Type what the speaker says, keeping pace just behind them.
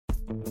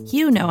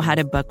You know how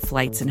to book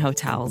flights and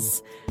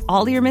hotels.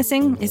 All you're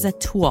missing is a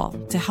tool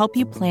to help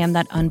you plan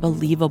that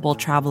unbelievable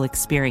travel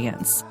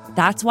experience.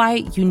 That's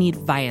why you need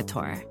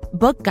Viator.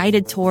 Book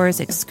guided tours,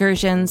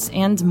 excursions,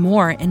 and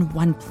more in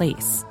one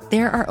place.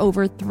 There are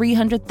over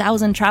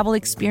 300,000 travel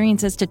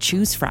experiences to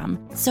choose from,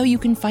 so you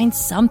can find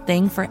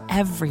something for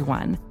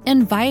everyone.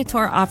 And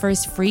Viator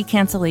offers free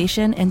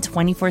cancellation and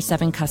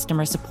 24/7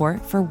 customer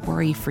support for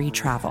worry-free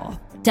travel.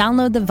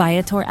 Download the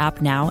Viator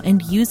app now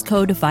and use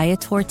code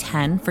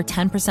Viator10 for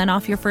 10%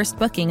 off your first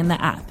booking in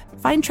the app.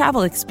 Find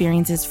travel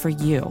experiences for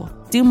you.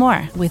 Do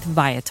more with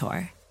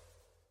Viator.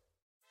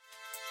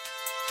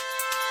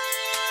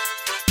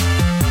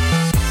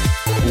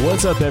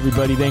 What's up,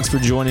 everybody? Thanks for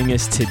joining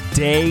us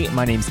today.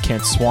 My name's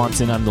Kent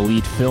Swanson. I'm the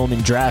lead film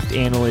and draft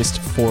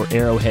analyst for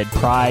Arrowhead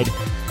Pride.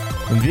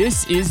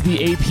 This is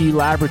the AP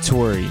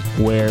Laboratory,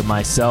 where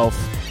myself,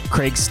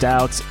 Craig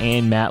Stout,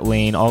 and Matt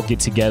Lane all get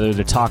together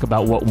to talk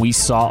about what we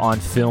saw on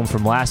film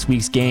from last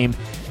week's game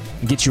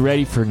and get you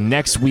ready for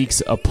next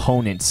week's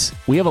opponents.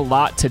 We have a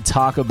lot to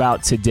talk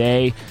about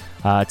today.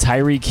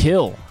 Tyreek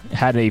Hill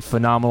had a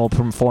phenomenal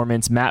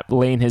performance. Matt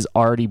Lane has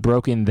already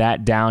broken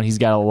that down. He's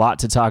got a lot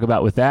to talk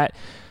about with that.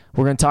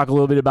 We're going to talk a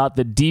little bit about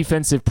the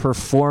defensive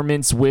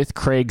performance with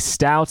Craig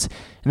Stout,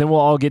 and then we'll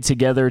all get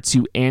together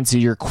to answer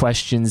your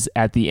questions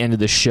at the end of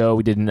the show.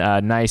 We did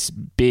a nice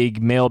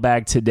big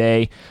mailbag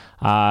today,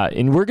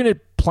 and we're going to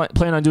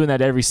plan on doing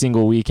that every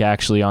single week,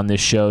 actually, on this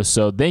show.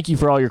 So thank you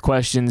for all your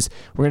questions.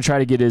 We're going to try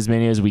to get as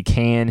many as we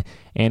can,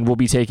 and we'll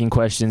be taking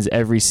questions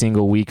every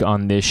single week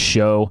on this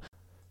show.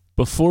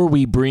 Before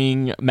we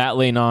bring Matt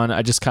Lane on,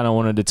 I just kind of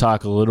wanted to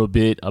talk a little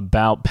bit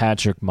about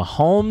Patrick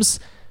Mahomes.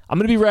 I'm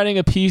going to be writing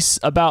a piece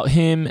about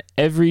him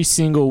every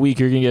single week.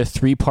 You're going to get a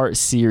 3-part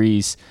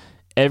series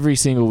every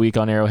single week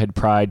on Arrowhead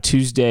Pride.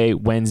 Tuesday,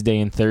 Wednesday,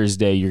 and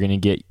Thursday, you're going to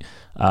get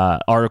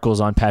articles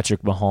on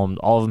Patrick Mahomes.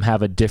 All of them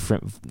have a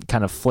different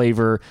kind of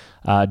flavor,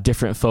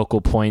 different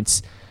focal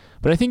points.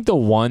 But I think the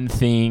one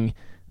thing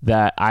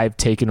that I've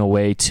taken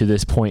away to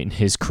this point in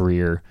his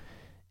career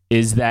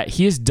is that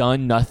he has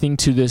done nothing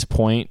to this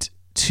point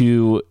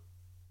to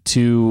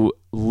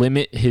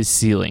limit his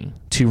ceiling,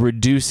 to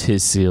reduce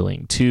his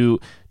ceiling, to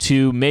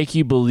make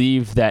you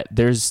believe that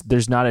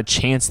there's not a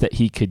chance that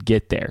he could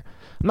get there.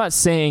 I'm not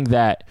saying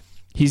that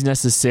he's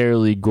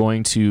necessarily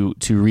going to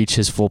reach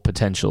his full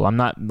potential. I'm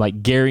not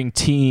like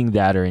guaranteeing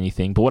that or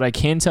anything, but what I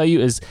can tell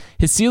you is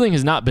his ceiling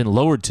has not been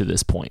lowered to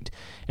this point.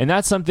 And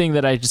that's something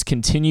that I just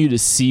continue to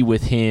see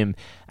with him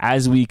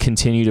as we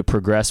continue to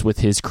progress with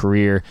his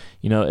career.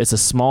 You know, it's a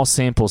small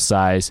sample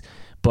size,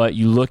 but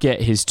you look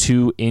at his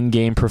 2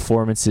 in-game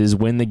performances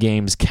when the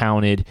games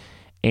counted,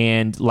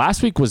 and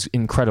last week was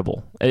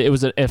incredible. It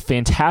was a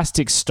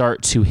fantastic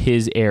start to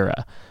his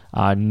era.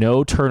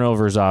 No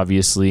turnovers,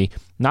 obviously.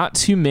 Not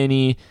too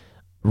many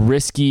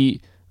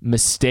risky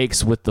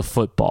mistakes with the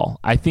football.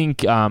 I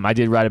think I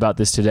did write about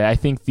this today. I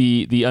think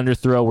the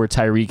underthrow where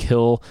Tyreek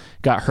Hill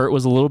got hurt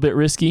was a little bit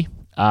risky.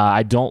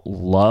 I don't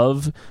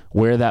love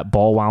where that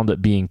ball wound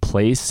up being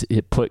placed.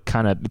 It put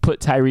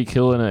Tyreek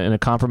Hill in a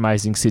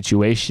compromising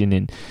situation.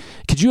 And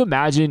could you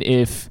imagine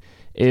if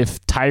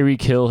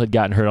Tyreek Hill had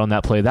gotten hurt on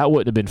that play? That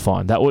wouldn't have been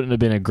fun. That wouldn't have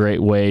been a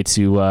great way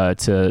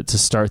to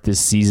start this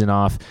season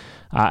off.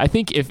 I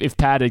think if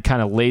Pat had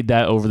kind of laid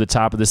that over the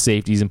top of the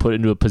safeties and put it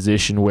into a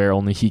position where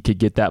only he could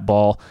get that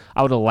ball,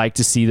 I would have liked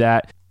to see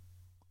that.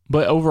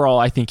 But overall,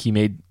 I think he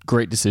made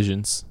great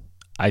decisions.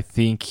 I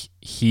think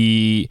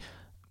he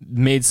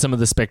made some of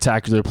the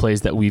spectacular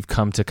plays that we've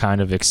come to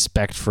kind of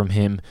expect from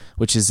him,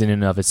 which is in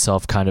and of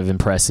itself kind of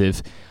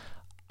impressive.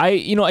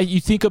 You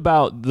think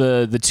about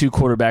the 2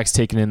 quarterbacks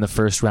taken in the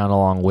first round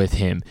along with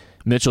him.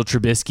 Mitchell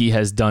Trubisky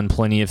has done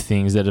plenty of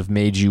things that have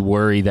made you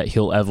worry that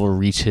he'll ever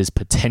reach his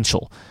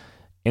potential.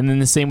 And then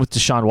the same with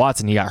Deshaun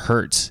Watson. He got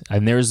hurt.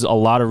 And there's a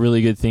lot of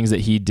really good things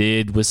that he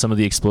did with some of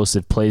the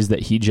explosive plays that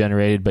he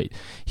generated, but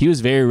he was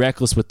very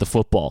reckless with the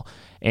football.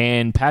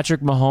 And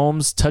Patrick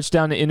Mahomes'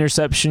 touchdown to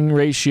interception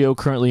ratio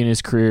currently in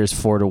his career is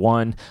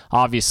 4-1.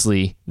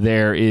 Obviously,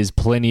 there is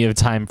plenty of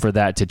time for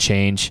that to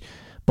change.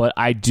 But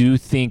I do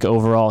think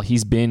overall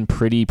he's been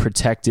pretty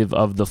protective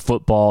of the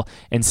football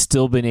and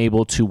still been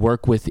able to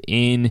work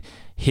within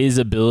his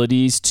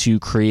abilities to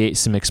create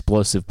some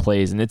explosive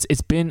plays. And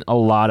it's been a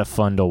lot of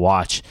fun to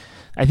watch.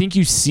 I think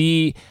you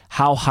see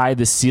how high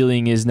the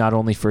ceiling is not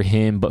only for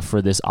him but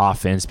for this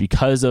offense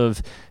because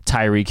of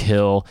Tyreek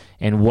Hill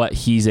and what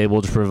he's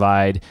able to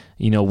provide,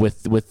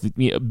 with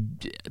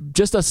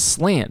just a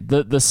slant.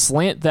 The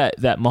slant that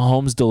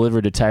Mahomes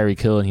delivered to Tyreek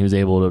Hill and he was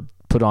able to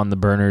put on the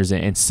burners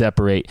and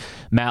separate.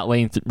 Matt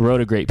Lane wrote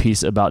a great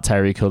piece about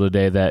Tyreek Hill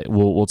today that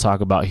we'll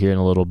talk about here in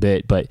a little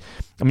bit. But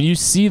I mean, you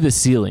see the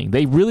ceiling.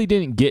 They really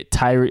didn't get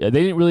They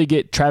didn't really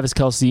get Travis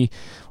Kelce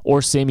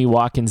or Sammy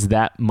Watkins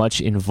that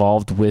much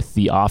involved with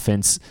the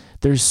offense.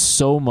 There's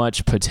so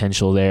much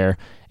potential there,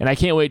 and I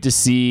can't wait to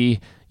see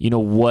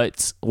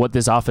what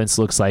this offense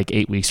looks like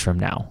 8 weeks from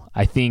now.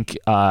 I think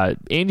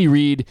Andy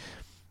Reid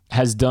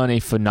has done a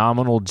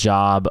phenomenal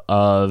job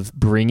of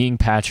bringing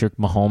Patrick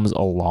Mahomes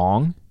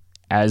along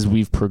as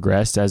we've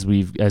progressed, as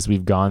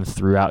we've gone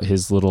throughout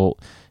his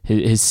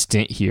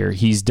stint here.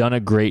 He's done a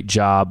great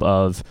job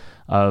of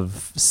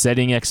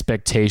setting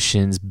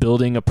expectations,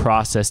 building a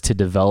process to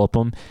develop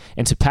them.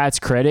 And to Pat's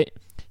credit,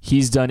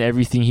 he's done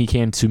everything he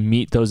can to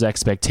meet those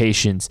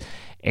expectations.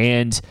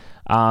 And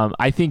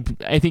I think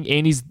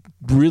Andy's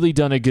really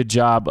done a good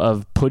job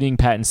of putting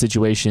Pat in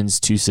situations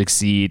to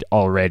succeed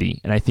already.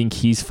 And I think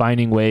he's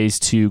finding ways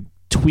to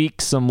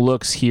tweak some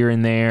looks here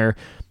and there,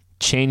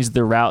 change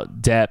the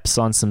route depths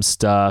on some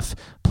stuff,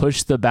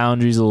 push the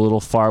boundaries a little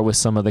far with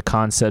some of the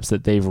concepts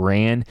that they've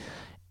ran,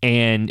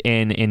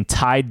 and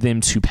tied them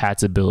to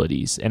Pat's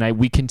abilities. And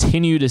we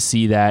continue to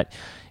see that.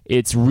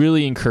 It's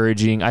really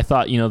encouraging. I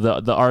thought,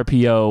 the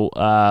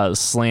RPO,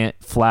 slant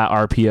flat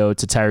RPO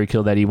to Tyreek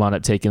Hill that he wound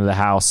up taking to the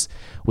house,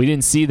 we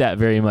didn't see that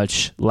very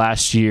much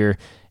last year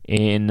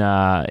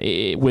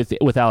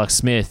with Alex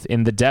Smith,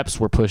 and the depths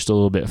were pushed a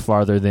little bit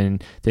farther than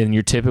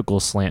your typical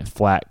slant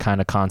flat kind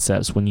of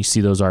concepts when you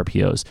see those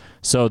RPOs.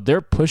 So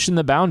they're pushing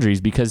the boundaries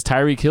because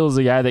Tyreek Hill is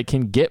a guy that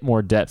can get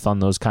more depth on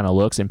those kind of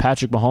looks, and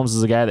Patrick Mahomes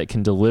is a guy that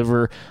can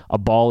deliver a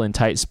ball in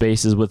tight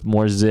spaces with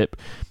more zip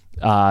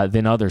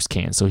than others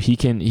can. So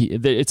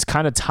it's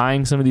kind of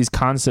tying some of these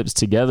concepts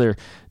together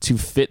to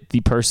fit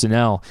the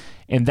personnel.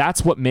 And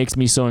that's what makes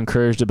me so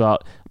encouraged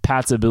about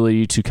Pat's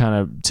ability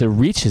to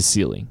reach his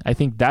ceiling. I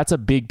think that's a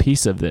big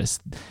piece of this.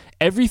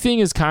 Everything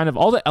is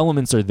all the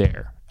elements are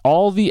there.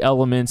 All the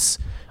elements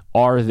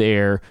are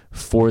there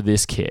for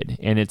this kid.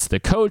 And it's the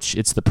coach,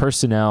 it's the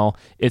personnel,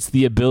 it's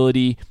the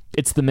ability,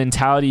 it's the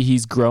mentality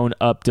he's grown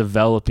up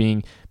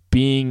developing,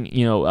 being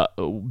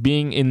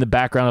in the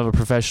background of a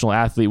professional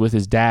athlete with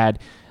his dad.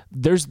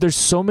 There's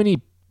so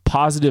many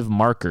positive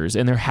markers,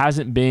 and there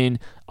hasn't been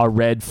a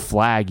red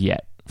flag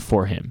yet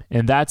for him.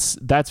 And that's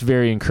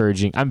very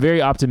encouraging. I'm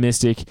very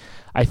optimistic.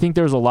 I think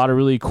there's a lot of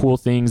really cool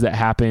things that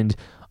happened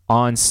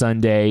on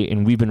Sunday,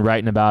 and we've been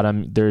writing about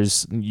them.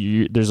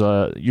 You're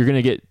going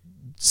to get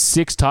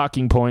 6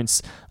 talking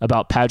points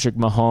about Patrick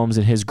Mahomes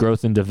and his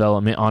growth and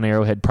development on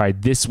Arrowhead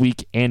Pride this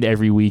week and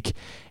every week.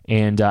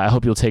 And I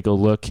hope you'll take a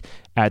look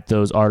at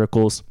those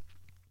articles.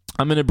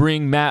 I'm going to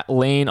bring Matt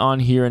Lane on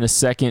here in a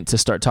second to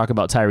start talking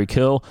about Tyreek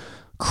Hill,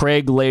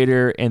 Craig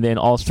later, and then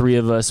all three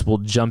of us will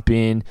jump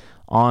in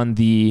on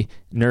the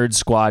Nerd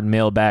Squad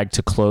mailbag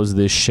to close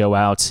this show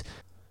out.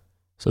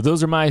 So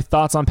those are my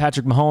thoughts on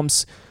Patrick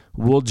Mahomes.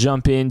 We'll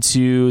jump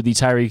into the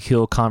Tyreek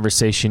Hill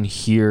conversation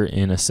here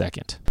in a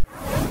second.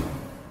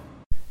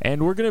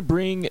 And we're going to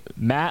bring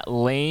Matt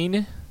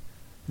Lane,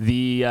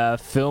 the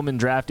film and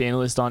draft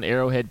analyst on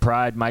Arrowhead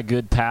Pride, my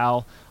good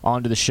pal,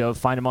 onto the show.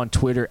 Find him on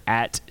Twitter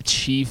at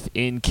Chief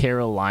in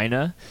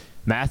Carolina.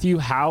 Matthew,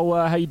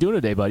 how you doing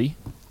today, buddy?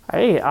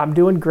 Hey, I'm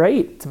doing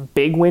great. It's a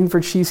big win for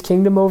Chiefs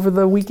Kingdom over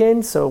the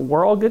weekend, so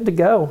we're all good to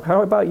go.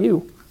 How about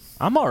you?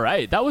 I'm all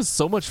right. That was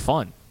so much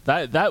fun.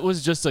 That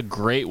was just a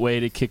great way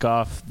to kick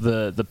off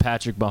the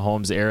Patrick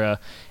Mahomes era,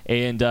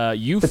 and the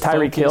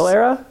Tyreek Hill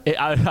era.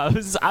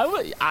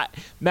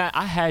 Matt,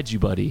 I had you,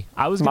 buddy.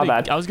 I was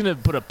gonna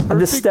put a perfect. I'm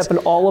just stepping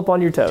all up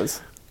on your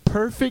toes.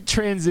 Perfect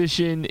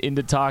transition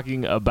into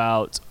talking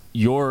about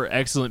your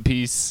excellent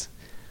piece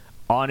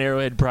on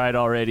Arrowhead Pride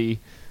already.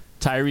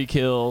 Tyreek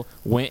Hill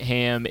went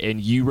ham,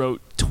 and you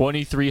wrote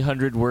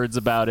 2,300 words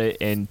about it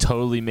and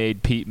totally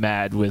made Pete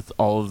mad with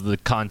all of the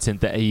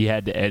content that he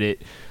had to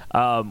edit.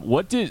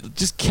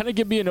 Just kind of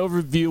give me an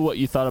overview of what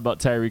you thought about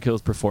Tyreek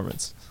Hill's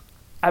performance.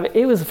 I mean,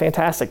 it was a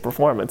fantastic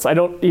performance. I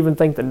don't even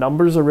think the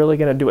numbers are really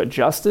going to do it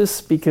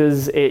justice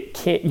because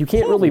you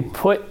can't really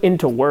put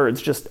into words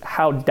just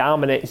how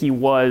dominant he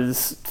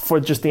was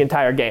for just the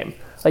entire game.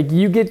 Like,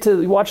 you get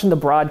to watching the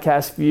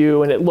broadcast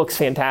view and it looks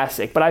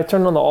fantastic, but I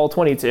turned on the all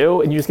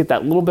 22 and you just get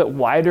that little bit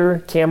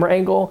wider camera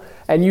angle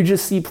and you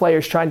just see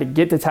players trying to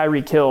get to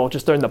Tyreek Hill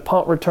just during the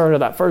punt return or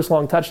that first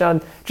long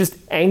touchdown. Just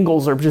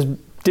angles are just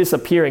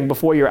disappearing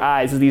before your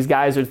eyes as these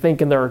guys are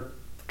thinking they're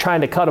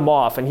trying to cut him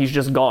off and he's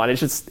just gone.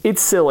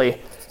 It's silly.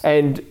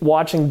 And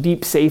watching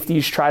deep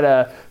safeties try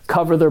to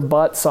cover their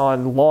butts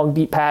on long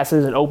deep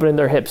passes and opening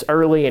their hips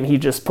early and he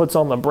just puts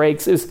on the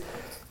brakes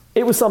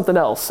it was something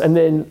else. And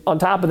then on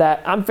top of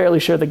that, I'm fairly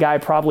sure the guy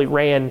probably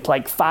ran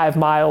like 5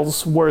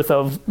 miles worth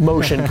of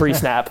motion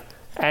pre-snap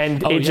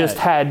and just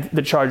had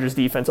the Chargers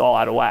defense all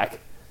out of whack.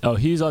 Oh,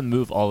 he's on the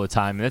move all the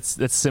time. That's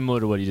similar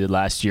to what he did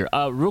last year.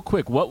 Real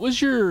quick, what was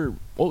your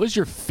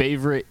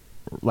favorite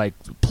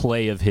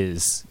play of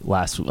his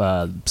last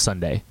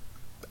Sunday?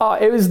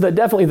 It was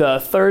definitely the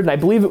third, and I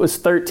believe it was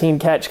 13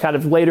 catch kind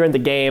of later in the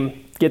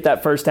game, get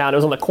that first down. It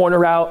was on the corner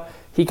route.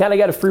 He kind of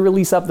got a free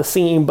release up the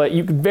seam, but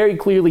you could very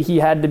clearly he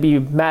had to be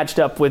matched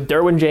up with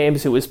Derwin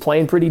James, who was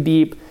playing pretty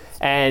deep,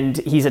 and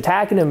he's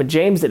attacking him, and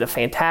James did a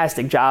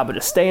fantastic job of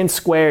just staying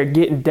square,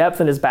 getting depth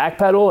in his back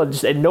pedal, and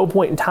just at no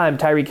point in time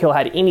Tyreek Hill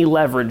had any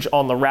leverage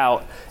on the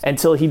route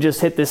until he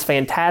just hit this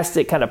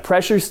fantastic kind of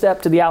pressure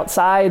step to the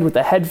outside with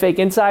a head fake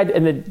inside,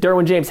 and then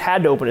Derwin James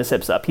had to open his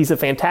hips up. He's a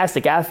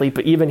fantastic athlete,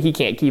 but even he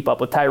can't keep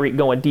up with Tyreek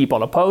going deep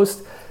on a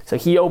post, so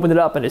he opened it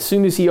up, and as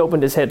soon as he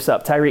opened his hips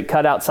up, Tyreek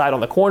cut outside on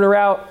the corner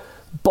route,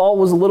 Ball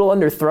was a little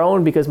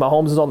underthrown because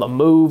Mahomes was on the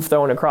move,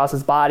 throwing across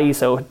his body,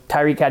 so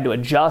Tyreek had to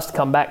adjust,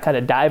 come back kind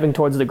of diving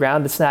towards the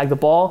ground to snag the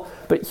ball.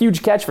 But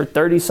huge catch for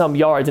 30-some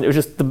yards, and it was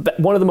just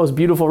one of the most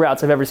beautiful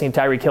routes I've ever seen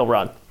Tyreek Hill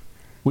run.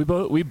 We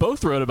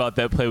both wrote about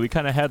that play. We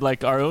kind of had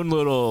like our own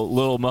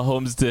little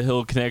Mahomes to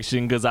Hill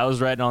connection because I was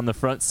riding on the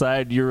front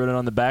side, you were running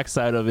on the back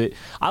side of it.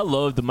 I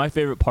loved my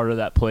favorite part of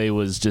that play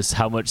was just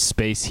how much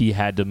space he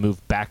had to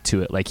move back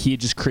to it. Like he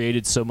just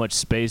created so much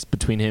space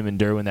between him and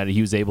Derwin that he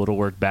was able to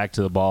work back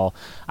to the ball.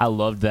 I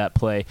loved that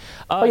play.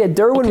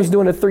 Derwin was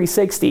doing a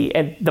 360,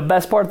 and the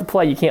best part of the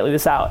play, you can't leave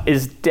this out,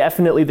 is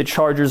definitely the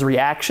Chargers'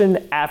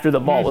 reaction after the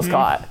ball was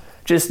caught.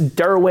 Just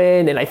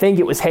Derwin, and I think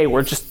it was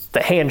Hayward, just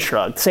the hand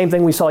shrug. Same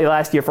thing we saw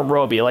last year from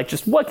Roby. Like,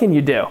 just what can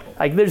you do?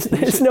 Like,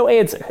 there's no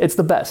answer. It's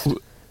the best.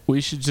 We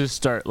should just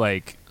start,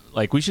 like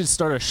we should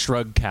start a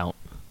shrug count.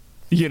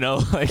 You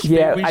know? Like,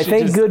 yeah, I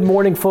think Good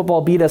Morning Football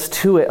beat us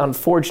to it,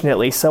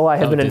 unfortunately. So I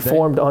have been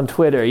informed on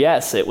Twitter.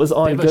 Yes, it was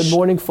on Good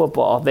Morning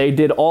Football. They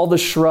did all the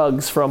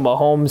shrugs from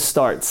Mahomes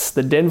starts.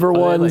 The Denver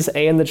ones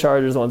and the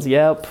Chargers ones.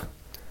 Yep.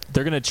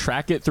 They're going to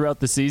track it throughout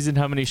the season,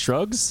 how many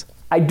shrugs?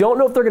 I don't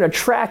know if they're going to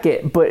track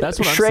it, but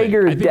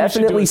Schrager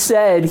definitely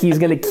said he's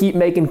going to keep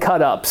making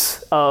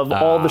cut-ups of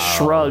all the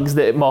shrugs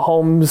that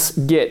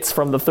Mahomes gets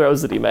from the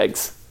throws that he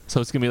makes.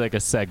 So it's going to be like a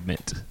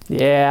segment.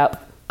 Yeah.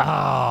 Oh,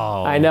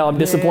 I know. I'm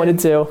disappointed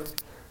too.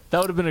 That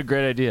would have been a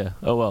great idea.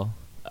 Oh, well.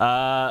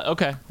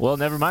 Okay. Well,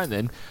 never mind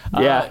then.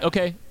 Yeah.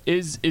 Okay.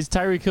 Is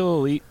Tyreek Hill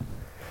elite?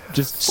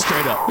 Just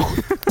straight up.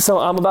 So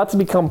I'm about to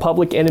become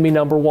public enemy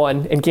number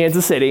one in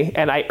Kansas City,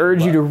 and I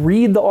urge you to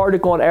read the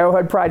article on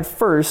Arrowhead Pride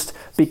first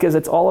because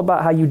it's all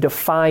about how you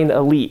define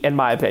elite, in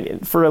my opinion.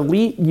 For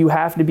elite, you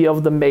have to be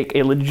able to make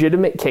a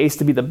legitimate case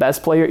to be the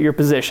best player at your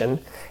position.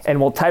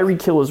 And while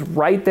Tyreek Hill is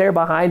right there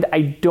behind,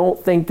 I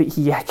don't think that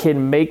he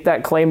can make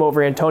that claim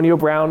over Antonio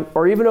Brown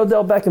or even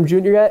Odell Beckham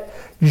Jr. yet,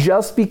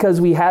 just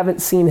because we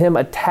haven't seen him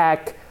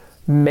attack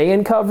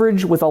man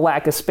coverage with a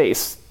lack of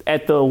space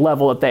at the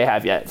level that they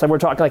have yet. So we're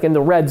talking like in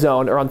the red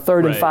zone or on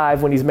 3rd and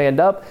 5 when he's manned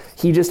up.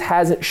 He just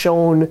hasn't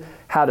shown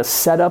how to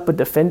set up a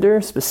defender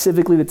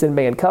specifically that's in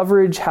man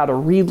coverage, how to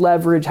read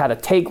leverage, how to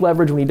take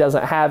leverage when he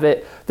doesn't have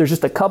it. There's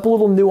just a couple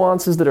little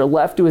nuances that are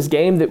left to his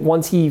game that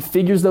once he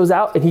figures those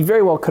out, and he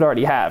very well could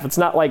already have. It's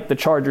not like the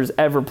Chargers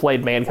ever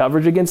played man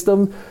coverage against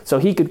them, so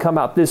he could come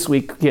out this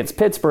week against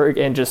Pittsburgh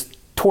and just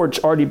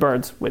torch Artie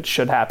Burns, which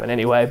should happen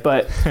anyway,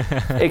 but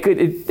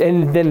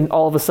and then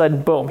all of a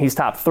sudden, boom, he's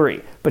top 3.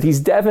 But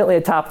he's definitely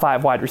a top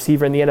 5 wide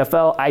receiver in the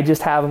NFL. I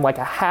just have him like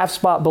a half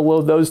spot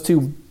below those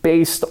two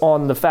based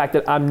on the fact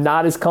that I'm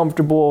not as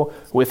comfortable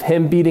with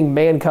him beating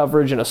man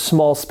coverage in a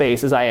small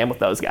space as I am with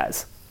those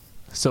guys.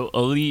 So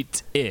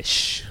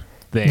elite-ish.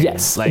 Thing.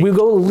 Yes, we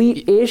go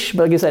elite-ish,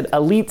 but like I said,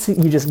 elite,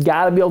 you just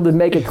got to be able to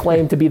make a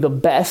claim to be the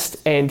best,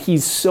 and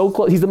he's so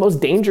close. He's the most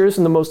dangerous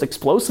and the most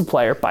explosive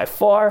player by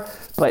far,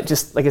 but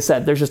just like I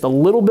said, there's just a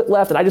little bit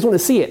left, and I just want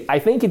to see it. I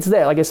think it's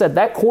there. Like I said,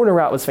 that corner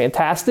route was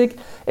fantastic.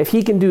 If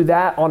he can do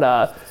that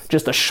on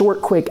just a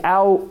short, quick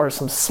out or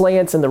some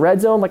slants in the red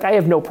zone, like I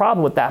have no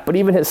problem with that, but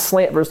even his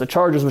slant versus the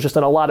Chargers was just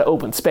in a lot of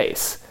open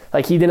space.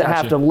 Like he didn't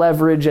have to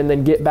leverage and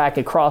then get back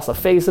across the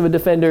face of a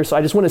defender. So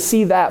I just want to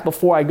see that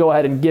before I go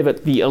ahead and give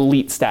it the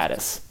elite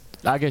status.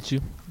 I get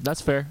you. That's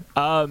fair.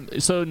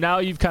 So now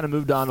you've kind of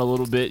moved on a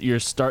little bit.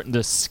 You're starting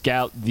to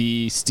scout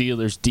the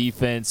Steelers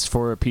defense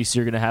for a piece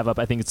you're going to have up.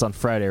 I think it's on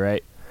Friday,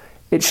 right?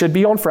 It should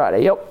be on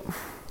Friday. Yep.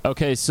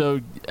 Okay,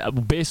 so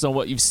based on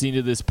what you've seen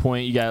to this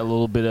point, you got a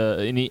little bit of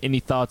any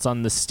thoughts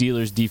on the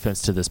Steelers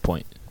defense to this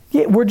point?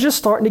 Yeah, we're just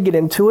starting to get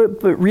into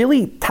it, but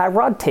really,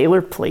 Tyrod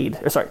Taylor played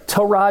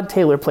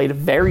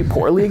very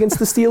poorly against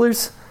the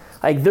Steelers.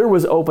 Like, there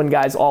was open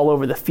guys all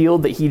over the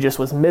field that he just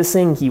was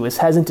missing. He was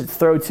hesitant to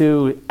throw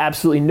to,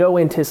 absolutely no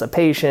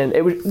anticipation.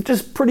 It was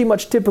just pretty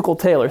much typical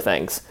Taylor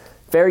things.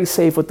 Very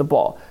safe with the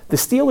ball. The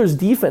Steelers'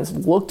 defense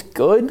looked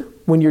good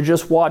when you're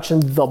just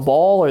watching the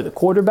ball or the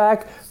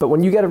quarterback, but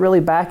when you got to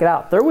really back it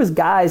out, there was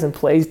guys and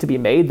plays to be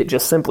made that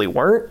just simply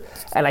weren't,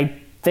 and I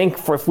think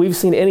if we've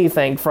seen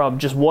anything from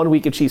just 1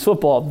 week of Chiefs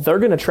football, they're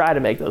going to try to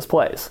make those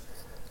plays.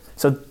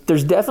 So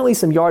there's definitely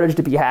some yardage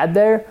to be had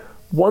there.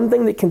 One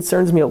thing that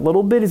concerns me a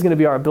little bit is going to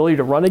be our ability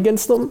to run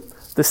against them.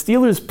 The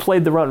Steelers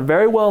played the run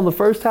very well in the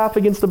first half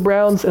against the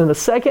Browns, and in the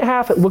second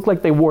half it looked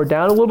like they wore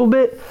down a little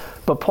bit,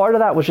 but part of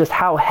that was just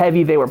how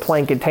heavy they were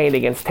playing contained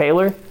against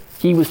Taylor.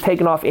 He was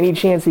taking off any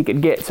chance he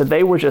could get, so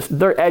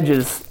their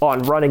edges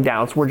on running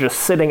downs were just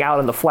sitting out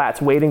in the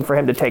flats waiting for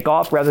him to take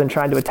off rather than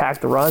trying to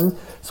attack the run.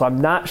 So I'm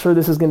not sure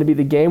this is going to be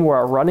the game where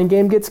our running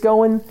game gets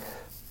going,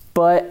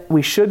 but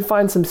we should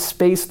find some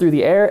space through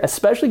the air,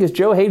 especially because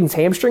Joe Hayden's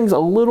hamstring's a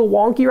little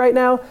wonky right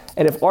now,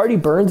 and if Artie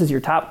Burns is your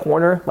top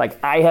corner,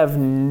 like I have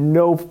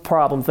no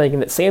problem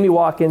thinking that Sammy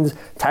Watkins,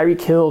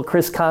 Tyreek Hill,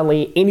 Chris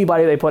Conley,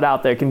 anybody they put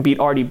out there can beat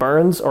Artie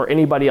Burns or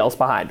anybody else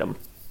behind him.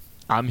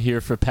 I'm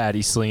here for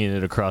Patty slinging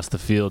it across the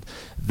field.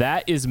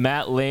 That is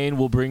Matt Lane.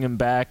 We'll bring him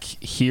back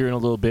here in a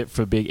little bit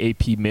for a big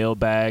AP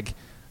mailbag.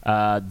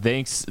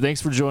 Thanks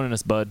for joining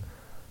us, bud.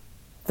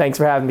 Thanks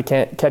for having me,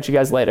 Kent. Catch you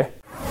guys later.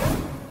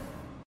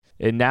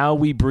 And now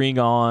we bring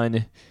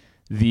on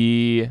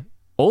the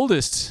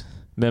oldest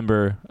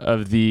member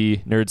of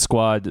the Nerd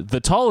Squad, the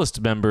tallest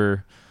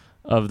member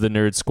of the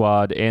Nerd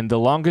Squad, and the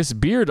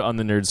longest beard on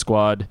the Nerd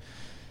Squad,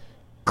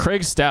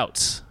 Craig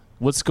Stouts.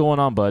 What's going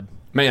on, bud?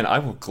 Man, I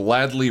will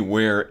gladly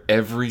wear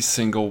every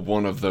single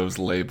one of those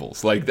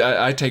labels. Like,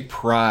 I take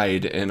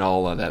pride in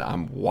all of that.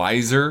 I'm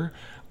wiser.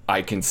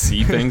 I can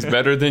see things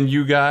better than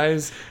you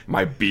guys.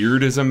 My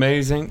beard is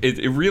amazing.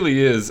 It really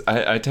is.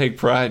 I take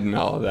pride in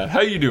all of that.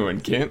 How you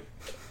doing, Kent?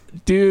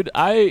 Dude,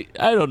 I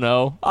don't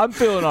know. I'm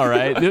feeling all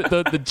right.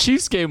 The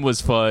Chiefs game was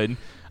fun.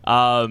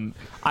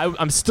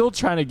 I'm still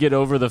trying to get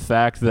over the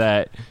fact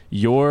that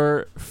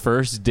your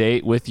first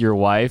date with your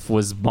wife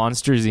was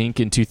Monsters, Inc.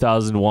 in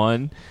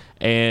 2001,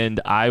 and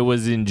I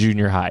was in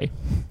junior high.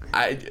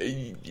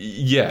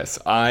 Yes,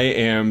 I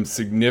am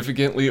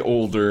significantly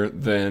older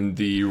than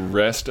the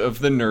rest of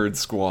the Nerd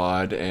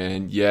Squad,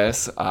 and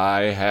yes,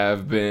 I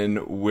have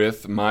been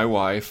with my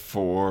wife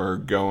for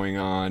going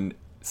on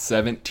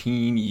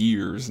 17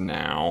 years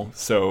now.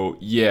 So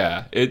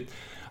yeah,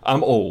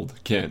 I'm old,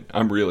 Kent.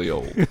 I'm really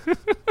old.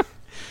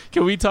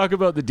 Can we talk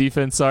about the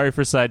defense? Sorry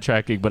for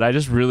sidetracking, but I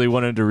just really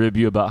wanted to rib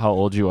you about how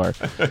old you are.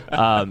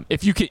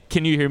 If you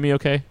can you hear me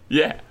okay?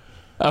 Yeah.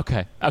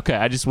 Okay.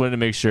 I just wanted to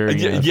make sure.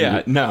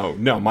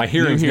 No, my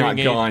hearing's not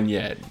gone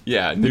yet.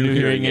 Yeah, the new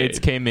hearing aids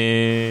came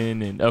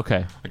in, and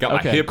okay. I got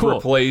my hip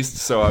replaced,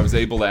 so I was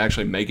able to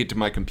actually make it to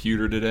my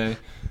computer today.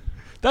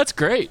 That's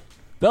great.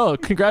 No,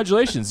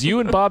 congratulations. You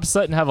and Bob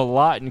Sutton have a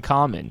lot in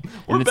common.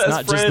 We're and it's best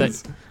not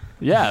friends. Just that.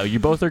 Yeah, you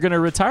both are going to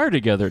retire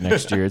together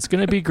next year. It's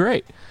going to be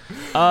great.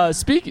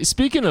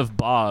 Speaking of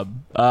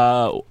Bob,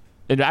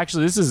 and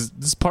actually this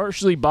is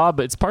partially Bob,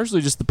 but it's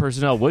partially just the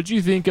personnel. What do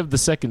you think of the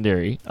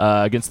secondary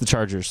against the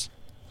Chargers?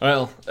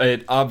 Well,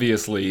 it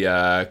obviously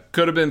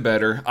could have been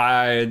better.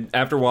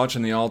 After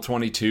watching the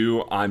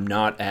All-22, I'm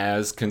not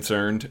as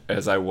concerned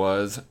as I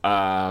was.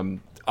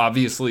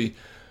 Obviously,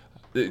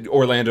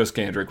 Orlando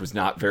Scandrick was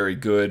not very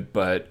good,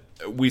 but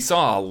we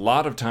saw a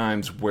lot of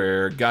times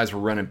where guys were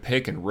running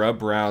pick and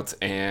rub routes,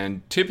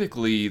 and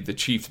typically the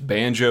Chiefs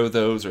banjo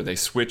those, or they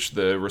switch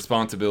the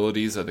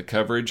responsibilities of the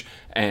coverage,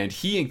 and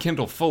he and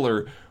Kendall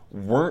Fuller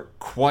weren't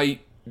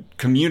quite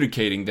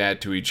communicating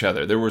that to each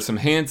other. There were some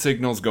hand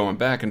signals going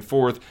back and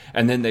forth,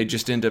 and then they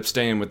just end up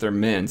staying with their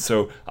men.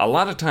 So a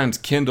lot of times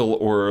Kendall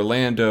or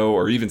Orlando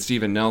or even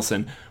Steven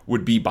Nelson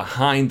would be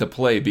behind the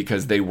play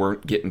because they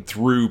weren't getting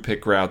through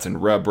pick routes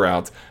and rub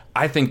routes.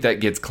 I think that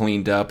gets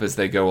cleaned up as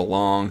they go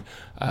along.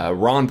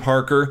 Ron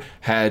Parker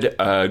had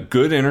a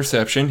good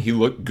interception. He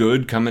looked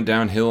good coming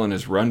downhill in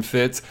his run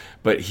fits,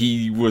 but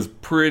he was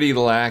pretty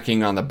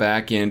lacking on the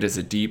back end as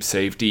a deep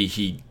safety.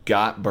 He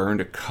got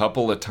burned a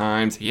couple of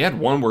times. He had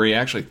one where he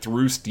actually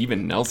threw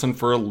Steven Nelson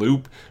for a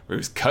loop, where he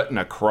was cutting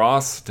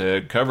across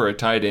to cover a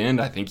tight end.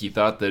 I think he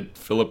thought that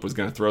Phillip was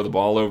going to throw the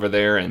ball over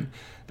there, and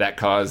that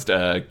caused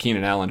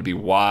Keenan Allen to be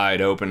wide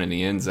open in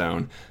the end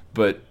zone.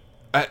 But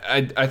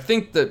I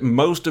think that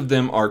most of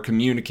them are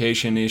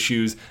communication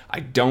issues.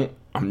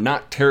 I'm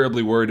not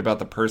terribly worried about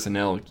the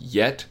personnel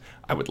yet.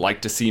 I would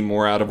like to see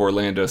more out of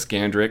Orlando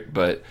Scandrick,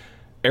 but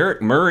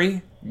Eric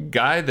Murray,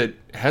 guy that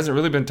hasn't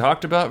really been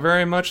talked about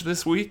very much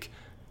this week,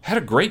 had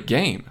a great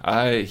game.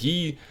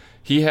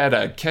 He had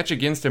a catch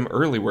against him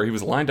early where he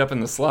was lined up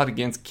in the slot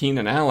against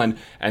Keenan Allen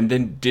and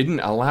then didn't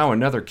allow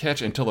another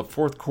catch until the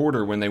fourth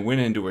quarter when they went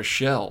into a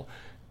shell.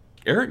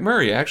 Eric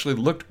Murray actually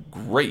looked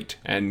great,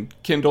 and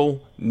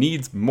Kendall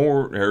needs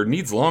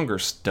longer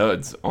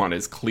studs on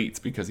his cleats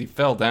because he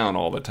fell down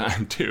all the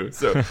time too.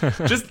 So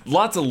just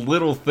lots of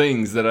little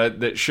things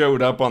that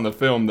showed up on the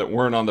film that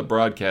weren't on the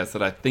broadcast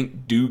that I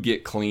think do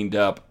get cleaned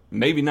up.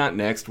 Maybe not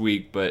next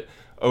week, but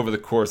over the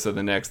course of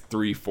the next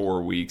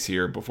 3-4 weeks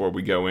here before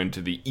we go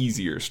into the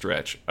easier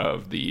stretch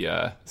of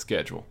the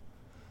schedule.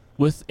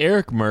 With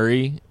Eric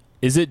Murray,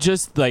 is it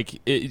just like,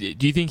 do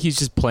you think he's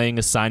just playing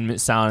assignment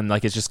sound and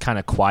like it's just kind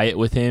of quiet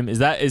with him? Is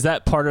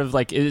that part of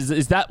like,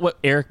 is that what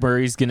Eric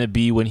Murray's going to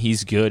be when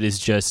he's good? Is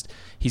just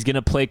he's going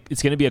to play,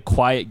 it's going to be a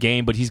quiet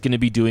game, but he's going to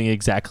be doing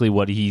exactly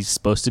what he's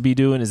supposed to be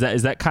doing? Is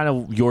that kind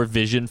of your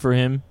vision for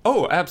him?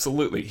 Oh,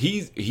 absolutely.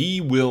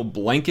 He will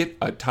blanket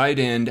a tight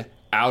end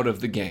out of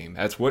the game.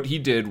 That's what he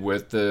did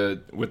with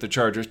the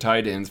Chargers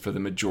tight ends for the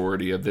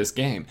majority of this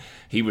game.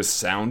 He was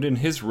sound in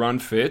his run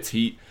fits.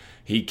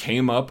 He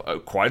came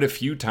up quite a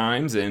few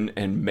times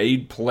and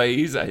made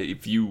plays.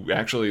 If you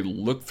actually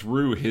look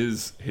through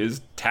his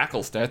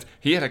tackle stats,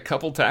 he had a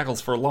couple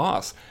tackles for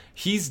loss.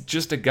 He's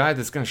just a guy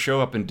that's going to show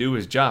up and do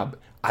his job.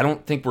 I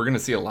don't think we're going to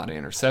see a lot of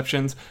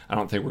interceptions. I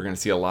don't think we're going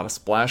to see a lot of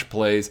splash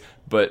plays,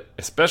 but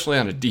especially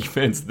on a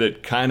defense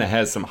that kind of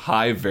has some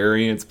high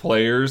variance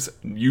players,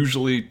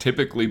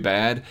 typically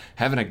bad,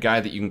 having a guy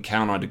that you can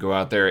count on to go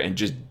out there and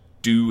just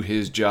do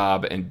his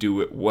job and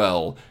do it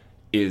well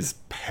is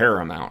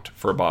paramount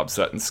for Bob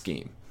Sutton's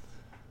scheme.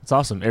 It's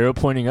awesome. Arrow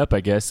pointing up,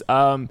 I guess.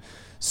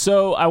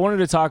 So I wanted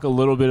to talk a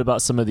little bit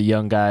about some of the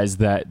young guys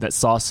that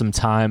saw some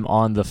time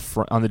on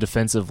the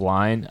defensive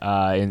line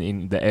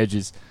in the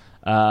edges.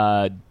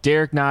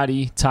 Derek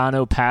Nottie,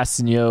 Tano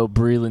Passanio,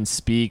 Breland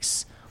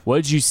Speaks. What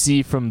did you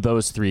see from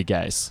those three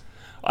guys?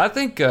 I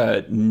think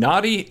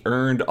Noddy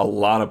earned a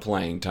lot of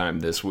playing time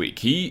this week.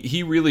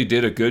 He really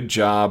did a good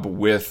job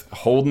with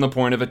holding the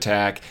point of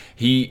attack.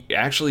 He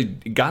actually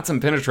got some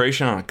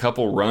penetration on a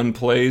couple run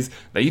plays.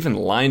 They even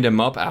lined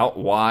him up out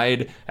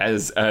wide,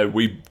 as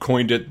we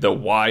coined it, the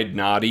wide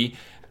Noddy.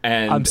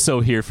 And I'm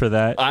so here for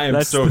that. I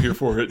am so here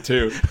for it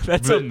too.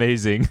 That's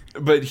amazing.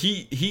 But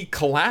he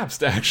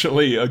collapsed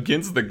actually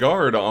against the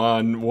guard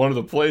on one of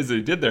the plays that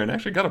he did there, and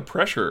actually got a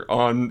pressure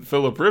on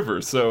Phillip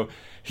Rivers. So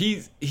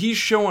he's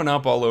showing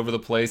up all over the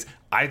place.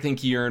 I think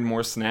he earned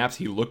more snaps.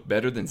 He looked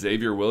better than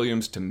Xavier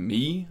Williams to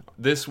me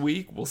this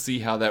week. We'll see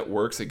how that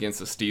works against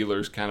the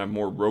Steelers' kind of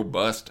more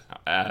robust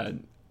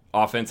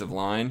offensive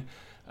line.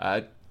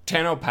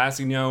 Tanoh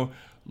Kpassagnon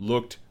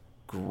looked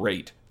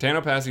great.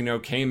 Tanoh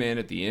Kpassagnon came in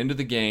at the end of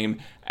the game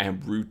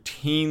and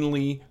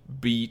routinely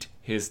beat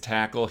his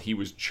tackle. He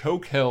was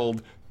choke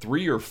held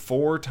 3 or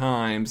 4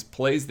 times,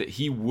 plays that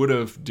he would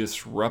have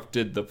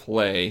disrupted the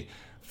play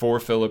for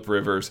Phillip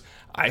Rivers.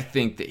 I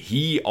think that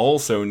he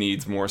also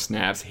needs more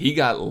snaps. He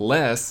got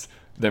less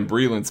than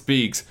Breeland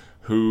Speaks,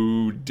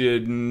 who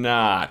did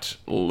not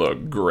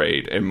look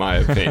great, in my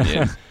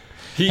opinion.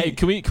 Hey,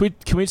 can we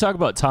talk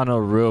about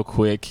Tanoh real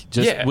quick?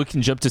 We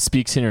can jump to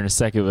Speaks here in a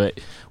second, but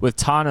with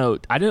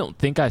Tanoh, I don't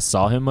think I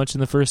saw him much in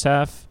the first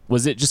half.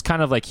 Was it just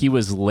kind of like he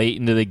was late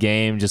into the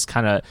game, just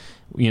kind of,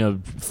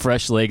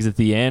 fresh legs at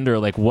the end, or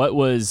like what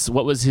was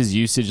his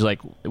usage like?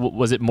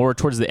 Was it more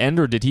towards the end,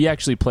 or did he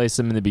actually play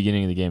some in the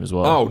beginning of the game as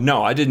well? Oh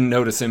no, I didn't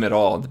notice him at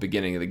all at the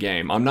beginning of the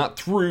game. I'm not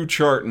through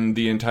charting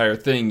the entire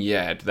thing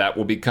yet. That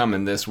will be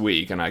coming this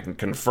week, and I can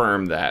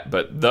confirm that.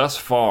 But thus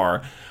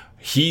far,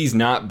 he's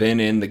not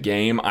been in the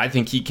game. I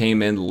think he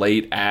came in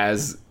late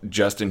as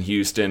Justin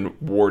Houston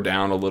wore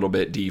down a little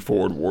bit, Dee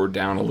Ford wore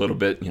down a little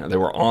bit. They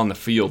were on the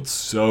field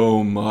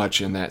so much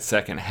in that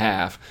second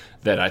half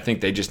that I think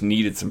they just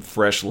needed some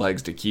fresh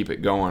legs to keep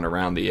it going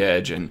around the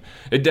edge. And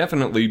it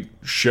definitely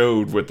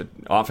showed with the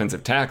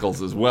offensive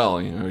tackles as well.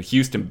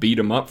 Houston beat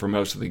him up for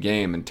most of the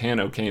game, and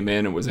Tanoh came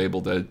in and was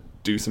able to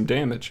do some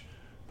damage.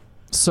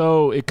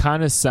 So it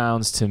kind of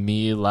sounds to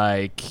me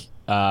like,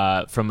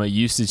 from a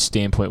usage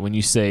standpoint, when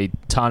you say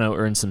Tanoh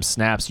earned some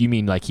snaps, you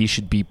mean like he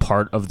should be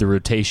part of the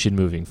rotation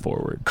moving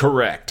forward?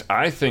 Correct.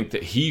 I think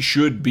that he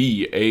should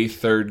be a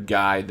third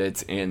guy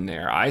that's in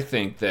there. I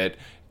think that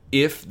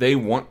if they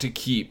want to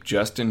keep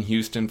Justin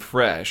Houston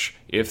fresh,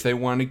 if they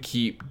want to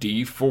keep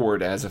Dee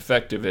Ford as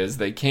effective as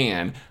they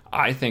can,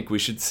 I think we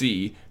should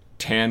see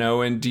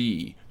Tanoh and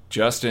Dee,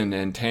 Justin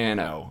and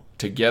Tanoh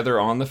together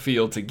on the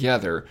field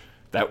together.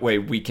 That way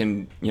we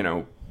can,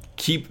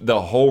 keep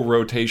the whole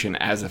rotation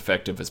as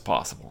effective as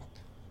possible.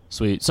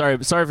 Sweet. Sorry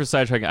for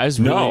sidetracking. I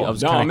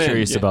was kind of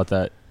curious about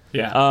that.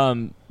 Yeah.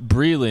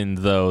 Breeland,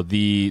 though,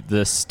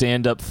 the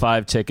stand-up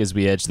 5-tech as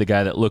we edge, the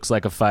guy that looks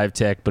like a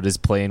 5-tech but is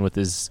playing with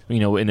his,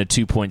 in a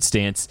 2-point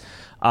stance.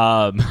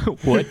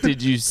 What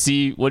did you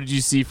see? What did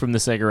you see from the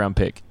second-round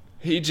pick?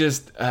 He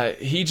just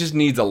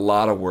needs a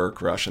lot of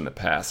work rushing the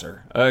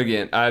passer.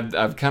 Again,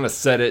 I've kind of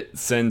said it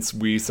since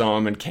we saw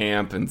him in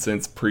camp and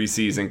since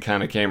preseason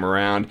kind of came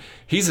around.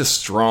 He's a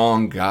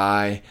strong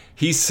guy.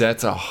 He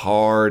sets a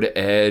hard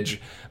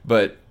edge,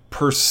 but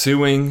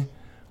pursuing,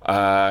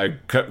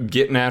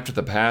 getting after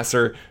the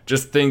passer,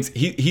 just things.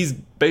 He's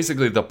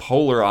basically the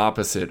polar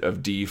opposite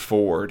of Dee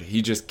Ford.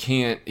 He just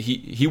can't.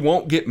 He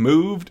won't get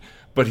moved,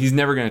 but he's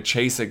never going to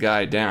chase a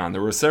guy down.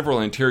 There were several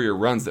interior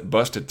runs that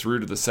busted through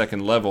to the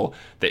second level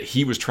that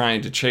he was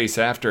trying to chase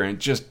after, and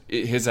just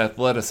his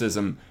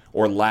athleticism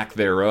or lack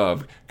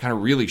thereof kind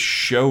of really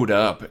showed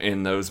up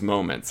in those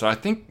moments. So I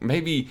think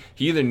maybe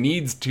he either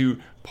needs to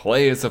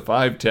play as a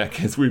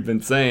 5-tech, as we've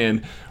been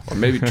saying, or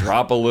maybe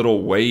drop a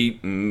little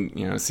weight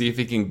and see if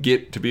he can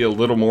get to be a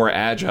little more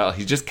agile.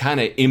 He's just kind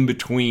of in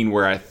between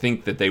where I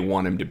think that they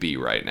want him to be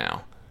right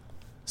now.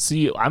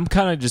 See, I'm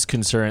kind of just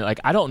concerned. Like,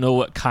 I don't know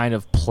what kind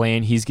of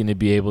plan he's going to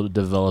be able to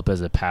develop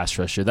as a pass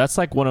rusher. That's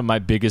like one of my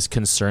biggest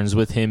concerns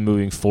with him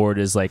moving forward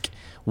is like,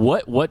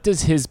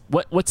 what's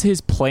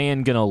his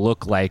plan going to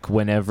look like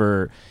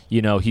whenever,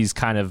 he's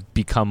kind of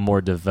become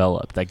more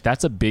developed? Like,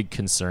 that's a big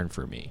concern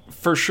for me.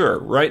 For sure.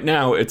 Right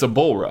now, it's a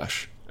bull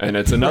rush, and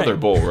it's another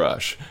bull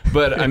rush.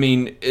 But, I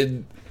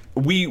mean,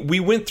 we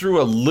went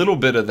through a little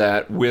bit of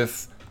that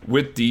with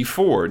Dee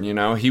Ford.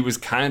 He was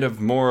kind of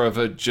more of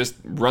a just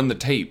run the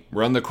tape,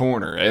 run the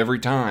corner every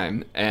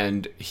time,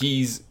 and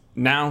he's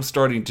now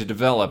starting to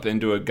develop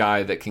into a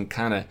guy that can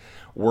kind of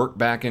work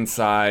back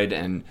inside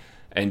and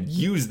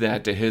use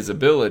that to his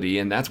ability,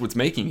 and that's what's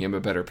making him a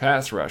better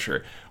pass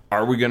rusher.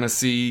 Are we going to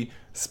see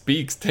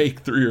Speaks take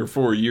 3 or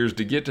 4 years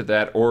to get to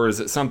that, or is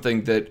it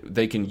something that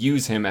they can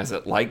use him as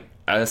a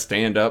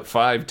stand-up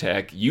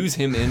 5-tech, use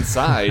him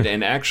inside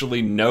and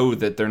actually know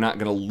that they're not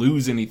going to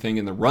lose anything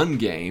in the run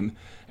game,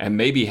 and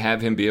maybe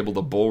have him be able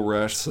to bull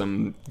rush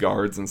some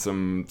guards and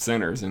some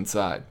centers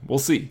inside? We'll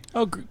see.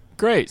 Oh,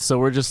 great. So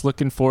we're just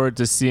looking forward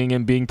to seeing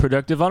him being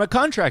productive on a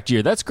contract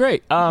year. That's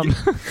great. One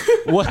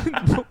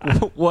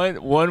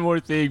more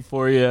thing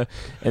for you,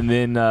 and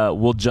then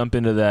we'll jump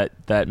into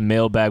that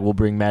mailbag. We'll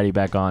bring Maddie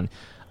back on.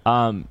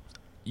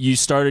 you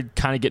started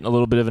kind of getting a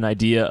little bit of an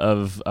idea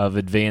of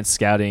advanced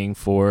scouting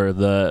for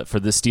the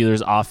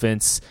Steelers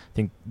offense. I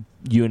think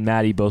you and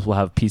Maddie both will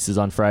have pieces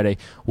on Friday.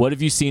 What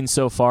have you seen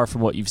so far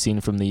from what you've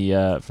seen from the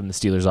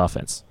Steelers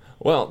offense?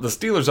 Well, the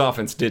Steelers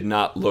offense did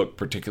not look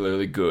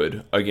particularly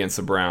good against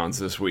the Browns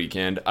this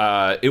weekend.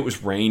 It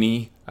was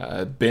rainy.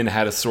 Ben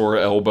had a sore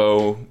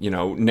elbow.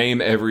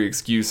 Name every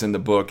excuse in the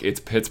book. It's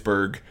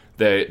Pittsburgh.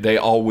 They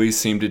always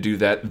seem to do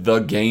that. The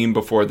game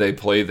before they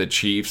play the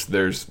Chiefs,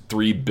 there's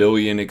 3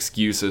 billion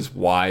excuses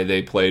why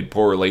they played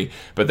poorly,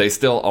 but they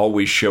still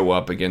always show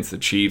up against the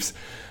Chiefs.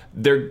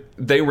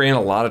 They ran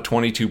a lot of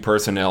 22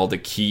 personnel to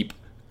keep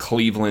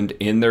Cleveland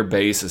in their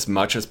base as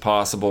much as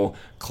possible.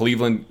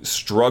 Cleveland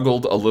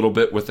struggled a little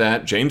bit with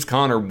that. James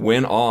Conner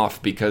went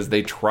off because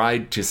they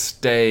tried to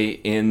stay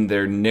in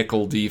their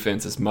nickel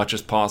defense as much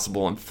as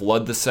possible and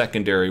flood the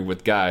secondary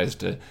with guys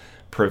to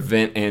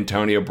prevent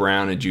Antonio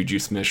Brown and Juju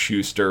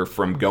Smith-Schuster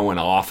from going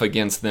off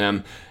against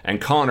them. And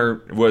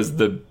Conner was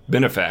the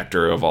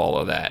benefactor of all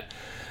of that.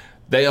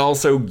 They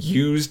also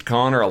used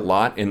Conner a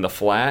lot in the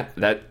flat.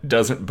 That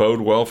doesn't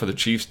bode well for the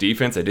Chiefs'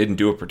 defense. They didn't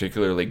do a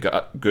particularly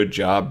good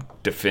job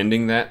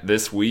defending that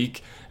this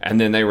week. And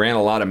then they ran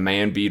a lot of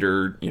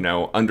man-beater,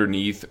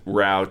 underneath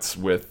routes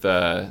with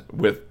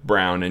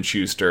Brown and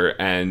Schuster,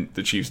 and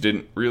the Chiefs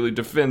didn't really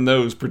defend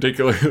those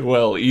particularly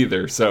well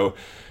either. So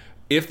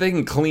if they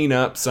can clean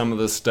up some of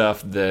the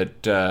stuff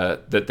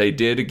that they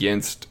did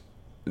against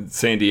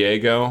San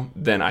Diego,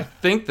 then I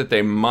think that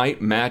they might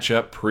match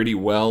up pretty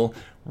well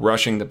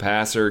rushing the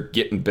passer,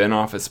 getting Ben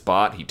off his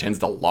spot. He tends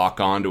to lock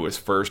on to his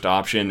first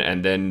option,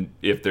 and then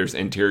if there's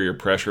interior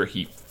pressure,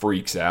 he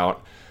freaks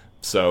out.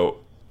 So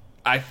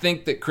I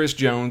think that Chris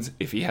Jones,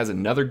 if he has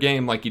another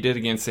game like he did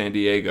against San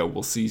Diego,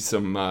 we'll see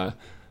some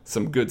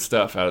good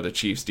stuff out of the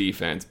Chiefs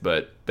defense,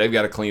 but they've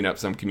got to clean up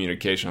some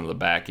communication on the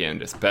back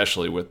end,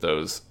 especially with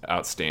those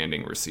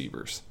outstanding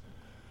receivers.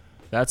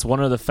 That's one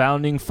of the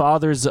founding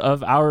fathers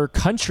of our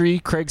country,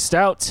 Craig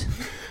Stout.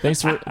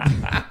 Thanks for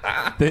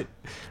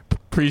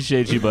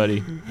appreciate you,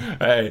 buddy.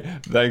 Hey,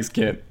 thanks,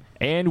 Kent.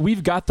 And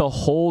we've got the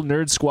whole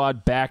Nerd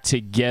Squad back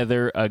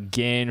together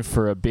again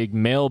for a big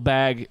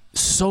mailbag.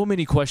 So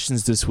many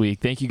questions this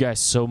week. Thank you guys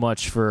so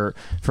much for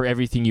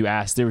everything you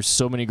asked. There were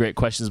so many great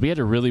questions. We had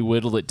to really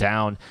whittle it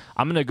down.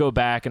 I'm going to go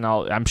back, and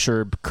I'm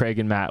sure Craig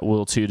and Matt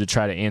will too, to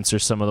try to answer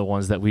some of the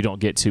ones that we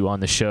don't get to on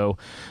the show.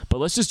 But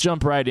let's just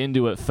jump right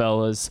into it,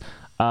 fellas.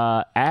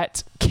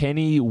 At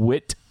Kenny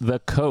Witt the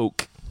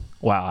Coke.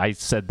 Wow, I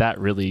said that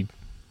really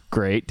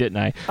great, didn't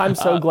I? I'm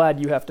so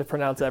glad you have to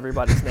pronounce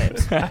everybody's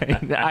names.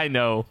 I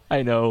know.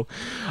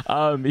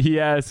 He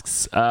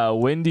asks,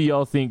 when do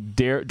y'all think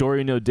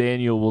Dorian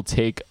O'Daniel will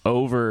take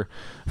over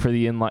for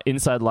the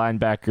inside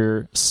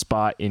linebacker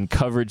spot in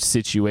coverage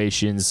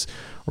situations?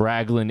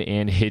 Ragland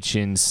and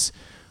Hitchens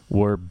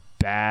were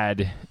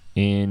bad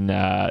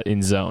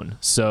in zone.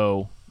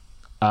 So,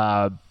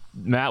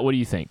 Matt, what do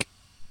you think?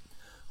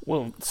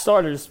 Well,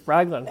 starters,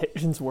 Ragland and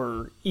Hitchens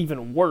were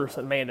even worse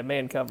in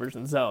man-to-man coverage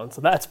and zone,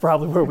 so that's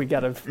probably where we got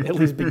to at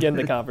least begin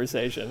the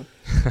conversation.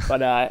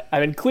 But,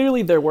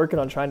 clearly they're working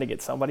on trying to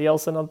get somebody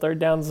else in on third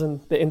downs in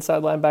the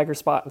inside linebacker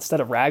spot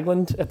instead of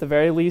Ragland, at the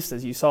very least,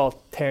 as you saw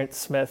Terrence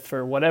Smith,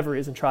 for whatever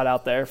reason, trot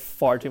out there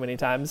far too many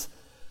times.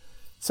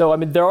 So,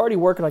 they're already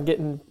working on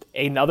getting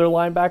another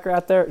linebacker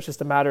out there. It's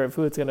just a matter of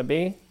who it's going to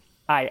be.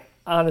 I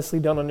honestly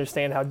don't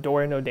understand how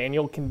Dorian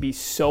O'Daniel can be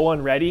so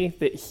unready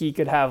that he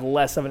could have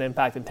less of an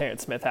impact than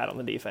Terrence Smith had on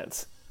the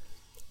defense.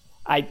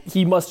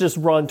 He must just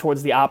run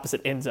towards the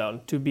opposite end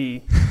zone to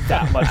be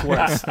that much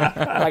worse.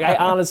 I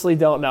honestly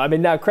don't know.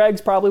 Now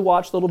Craig's probably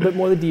watched a little bit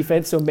more of the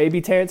defense, so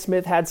maybe Terrence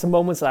Smith had some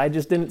moments that I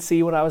just didn't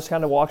see when I was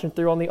kind of watching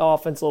through on the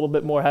offense a little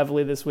bit more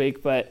heavily this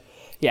week. But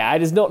yeah, I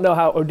just don't know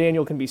how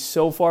O'Daniel can be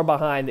so far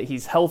behind that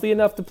he's healthy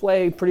enough to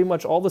play pretty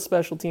much all the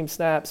special team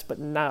snaps, but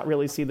not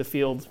really see the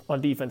field on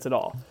defense at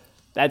all.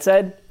 That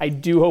said, I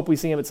do hope we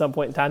see him at some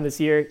point in time this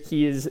year.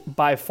 He is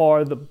by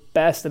far the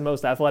best and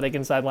most athletic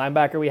inside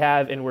linebacker we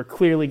have, and we're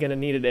clearly going to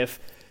need it if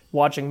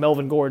watching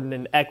Melvin Gordon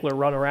and Eckler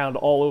run around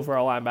all over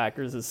our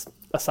linebackers is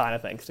a sign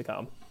of things to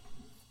come.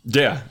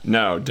 Yeah,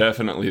 no,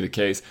 definitely the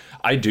case.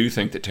 I do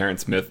think that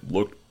Terrence Smith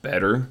looked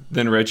better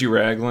than Reggie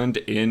Ragland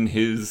in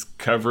his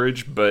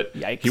coverage, but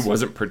Yikes. He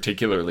wasn't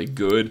particularly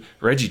good.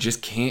 Reggie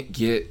just can't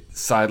get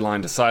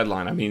sideline to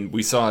sideline.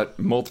 We saw it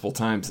multiple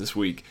times this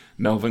week.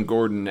 Melvin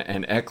Gordon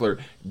and Eckler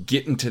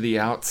getting to the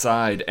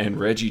outside and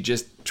Reggie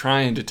just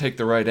trying to take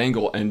the right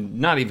angle and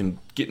not even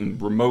getting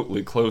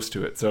remotely close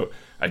to it. So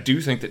I do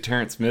think that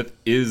Terrence Smith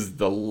is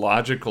the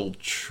logical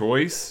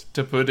choice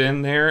to put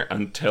in there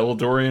until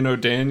Dorian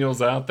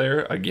O'Daniel's out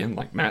there. Again,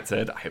 like Matt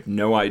said, I have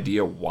no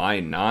idea why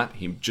not.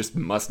 He just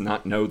must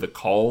not know the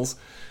calls.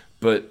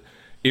 But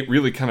it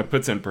really kind of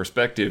puts in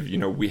perspective,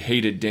 we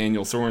hated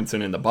Daniel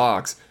Sorensen in the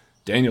box.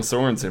 Daniel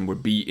Sorensen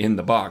would be in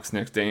the box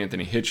next to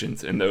Anthony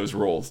Hitchens in those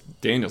roles.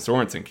 Daniel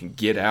Sorensen can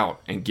get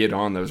out and get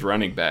on those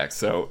running backs.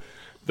 So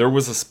there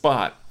was a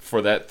spot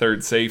for that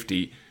third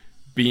safety.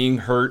 Being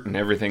hurt and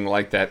everything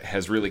like that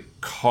has really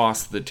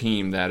cost the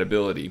team that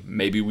ability.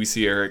 Maybe we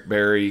see Eric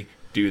Berry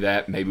do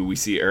that. Maybe we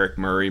see Eric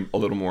Murray a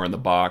little more in the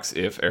box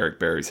if Eric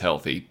Berry's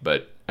healthy.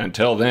 But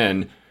until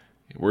then,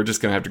 we're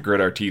just going to have to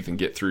grit our teeth and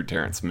get through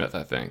Terrence Smith,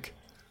 I think.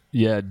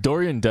 Yeah,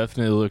 Dorian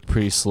definitely looked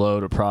pretty slow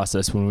to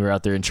process when we were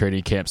out there in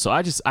training camp. So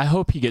I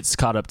hope he gets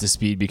caught up to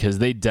speed because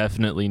they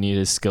definitely need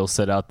his skill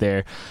set out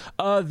there.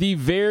 The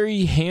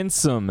very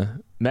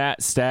handsome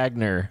Matt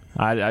Stagner.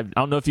 I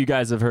don't know if you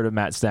guys have heard of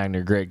Matt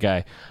Stagner. Great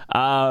guy.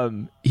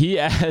 He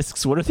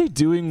asks, what are they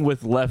doing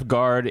with left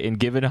guard? And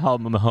given how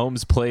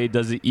Mahomes played,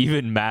 does it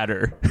even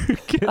matter?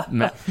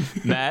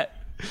 Matt?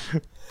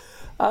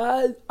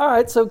 All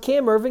right, so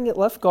Cam Irving at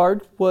left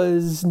guard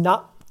was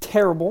not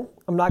terrible.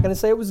 I'm not going to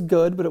say it was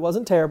good, but it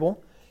wasn't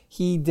terrible.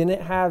 He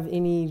didn't have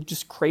any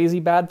just crazy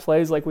bad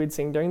plays like we'd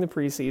seen during the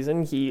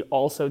preseason. He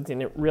also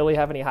didn't really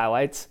have any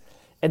highlights.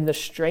 In the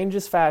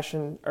strangest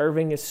fashion,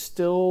 Irving is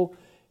still,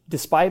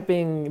 despite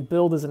being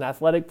billed as an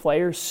athletic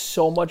player,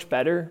 so much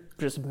better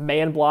just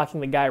man blocking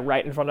the guy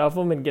right in front of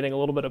him and getting a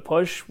little bit of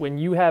push. When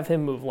you have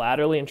him move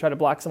laterally and try to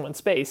block someone's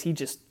space, he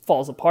just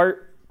falls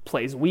apart,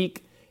 plays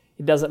weak.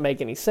 It doesn't make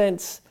any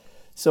sense.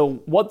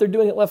 So what they're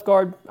doing at left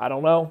guard, I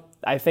don't know.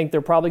 I think they're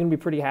probably going to be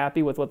pretty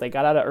happy with what they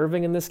got out of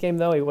Irving in this game,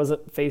 though. He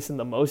wasn't facing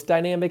the most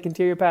dynamic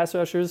interior pass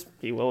rushers.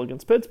 He will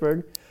against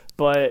Pittsburgh.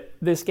 But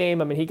this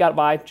game, I mean, he got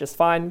by just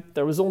fine.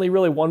 There was only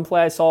really one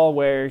play I saw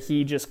where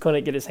he just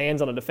couldn't get his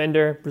hands on a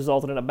defender,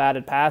 resulted in a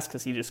batted pass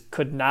because he just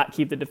could not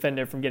keep the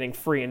defender from getting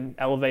free and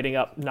elevating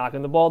up,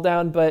 knocking the ball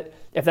down. But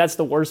if that's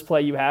the worst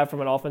play you have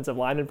from an offensive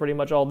lineman pretty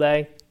much all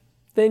day,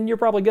 then you're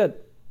probably good.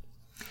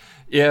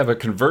 Yeah,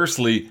 but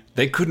conversely,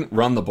 they couldn't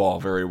run the ball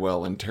very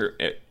well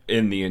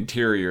in the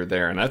interior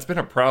there, and that's been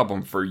a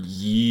problem for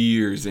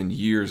years and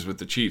years with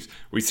the Chiefs.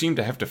 We seem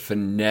to have to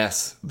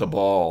finesse the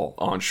ball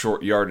on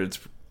short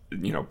yardage,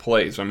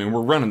 plays. I mean,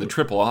 we're running the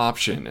triple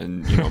option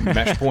and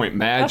mesh point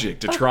magic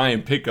to try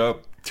and pick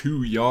up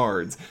 2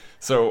 yards.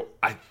 So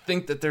I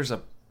think that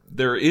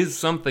there is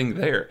something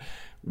there.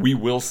 We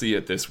will see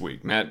it this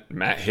week.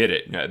 Matt hit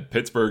it.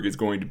 Pittsburgh is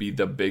going to be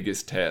the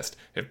biggest test.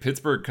 If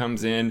Pittsburgh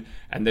comes in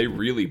and they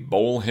really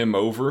bowl him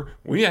over,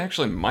 we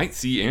actually might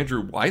see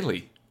Andrew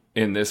Wiley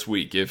in this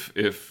week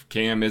if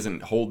Cam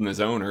isn't holding his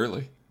own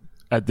early.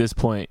 At this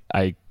point,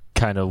 I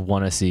kind of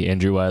want to see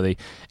Andrew Wiley.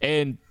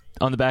 And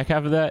on the back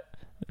half of that,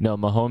 no,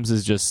 Mahomes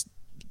is just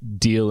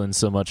dealing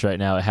so much right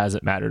now, it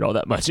hasn't mattered all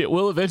that much. It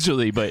will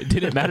eventually, but it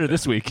didn't matter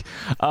this week.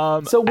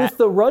 So with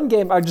the run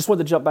game, I just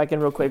wanted to jump back in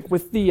real quick.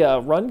 With the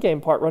run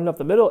game part running up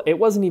the middle, it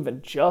wasn't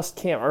even just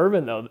Cam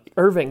Irving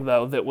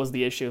though that was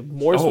the issue.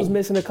 Morse was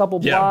missing a couple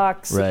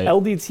blocks. Right.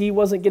 LDT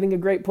wasn't getting a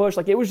great push.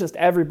 Like, it was just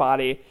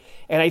everybody.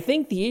 And I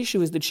think the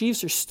issue is the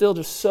Chiefs are still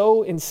just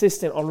so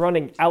insistent on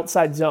running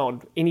outside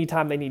zone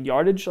anytime they need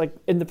yardage. Like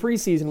in the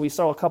preseason, we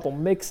saw a couple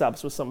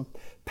mix-ups with some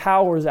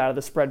powers out of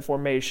the spread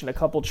formation, a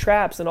couple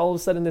traps, and all of a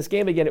sudden in this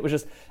game again, it was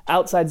just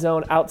outside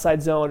zone,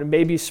 and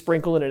maybe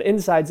sprinkle in an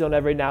inside zone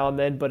every now and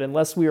then. But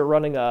unless we were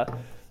running a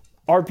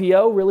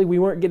RPO, really, we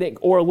weren't getting,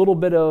 or a little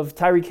bit of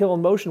Tyreek Hill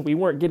in motion, we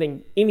weren't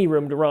getting any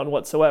room to run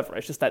whatsoever.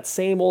 It's just that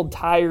same old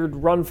tired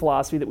run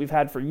philosophy that we've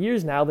had for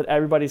years now that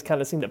everybody's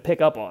kind of seemed to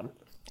pick up on.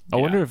 I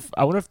wonder if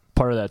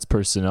part of that's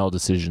personnel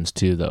decisions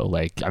too, though.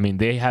 Like, I mean,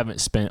 they haven't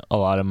spent a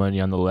lot of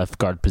money on the left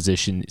guard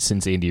position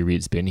since Andy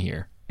Reid's been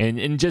here,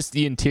 and just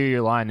the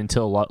interior line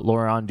until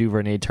Laurent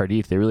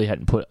Duvernay-Tardif, they really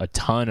hadn't put a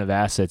ton of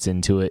assets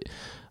into it.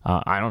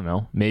 I don't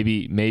know.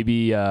 Maybe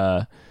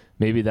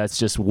that's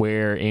just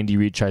where Andy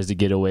Reid tries to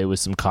get away with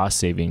some cost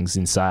savings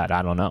inside.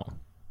 I don't know.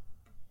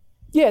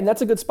 Yeah, and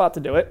that's a good spot to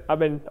do it. I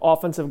mean,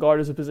 offensive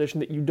guard is a position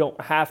that you don't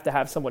have to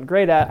have someone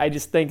great at. I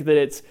just think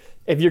that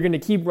if you're going to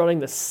keep running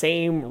the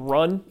same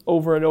run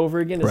over and over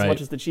again, as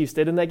much as the Chiefs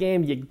did in that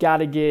game, you got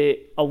to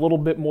get a little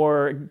bit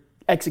more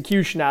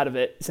execution out of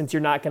it since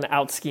you're not going to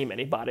out-scheme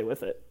anybody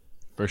with it.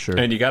 For sure.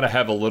 And you got to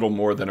have a little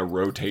more than a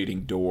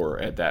rotating door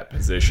at that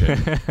position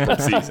from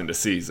season to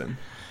season.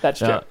 That's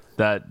true.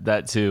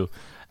 That too.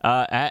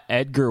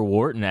 Edgar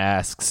Wharton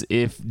asks,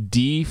 if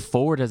D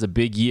Ford has a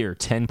big year,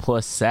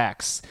 10-plus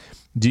sacks,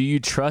 do you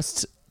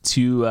trust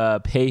to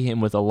pay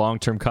him with a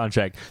long-term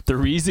contract? The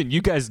reason,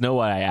 you guys know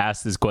why I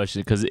asked this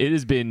question, because it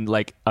has been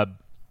like a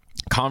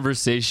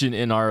conversation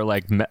in our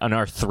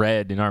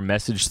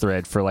message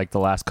thread for like the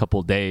last couple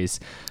of days.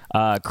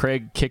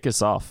 Craig, kick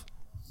us off.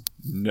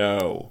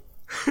 No.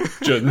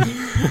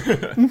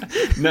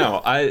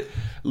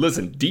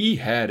 Listen, D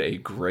had a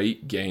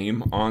great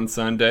game on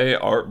Sunday,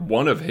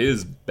 one of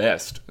his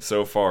best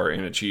so far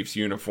in a Chiefs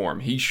uniform.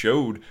 He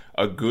showed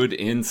a good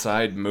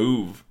inside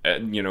move.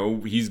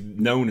 He's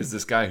known as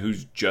this guy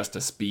who's just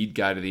a speed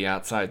guy to the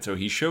outside, so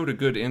he showed a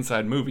good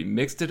inside move. He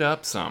mixed it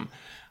up some.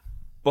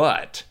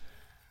 But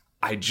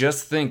I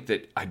just think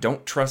that I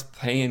don't trust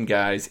paying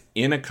guys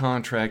in a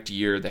contract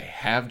year. They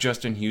have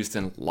Justin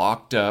Houston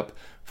locked up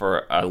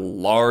for a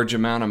large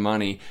amount of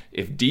money.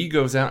 If D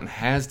goes out and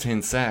has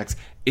 10 sacks,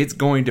 it's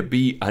going to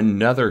be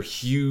another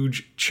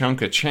huge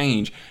chunk of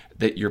change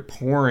that you're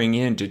pouring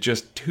into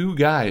just 2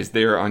 guys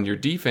there on your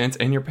defense,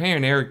 and you're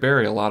paying Eric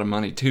Berry a lot of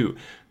money too.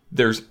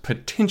 There's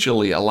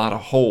potentially a lot of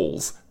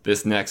holes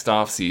this next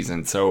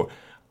offseason, so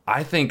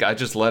I think I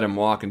just let him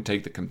walk and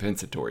take the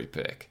compensatory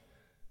pick.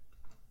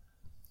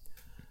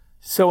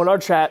 So in our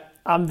chat,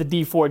 I'm the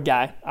D Ford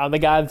guy. I'm the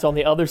guy that's on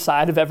the other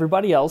side of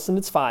everybody else, and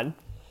it's fine.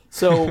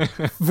 So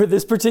for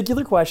this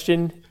particular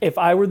question, if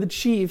I were the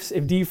Chiefs,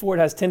 if D Ford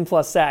has 10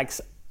 plus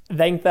sacks, I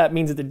think that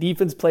means that the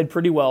defense played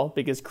pretty well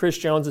because Chris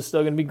Jones is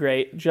still going to be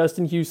great.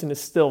 Justin Houston is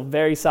still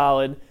very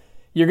solid.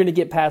 You're going to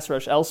get pass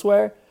rush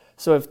elsewhere.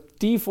 So if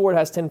D Ford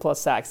has 10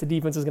 plus sacks, the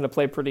defense is going to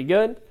play pretty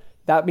good.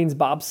 That means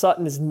Bob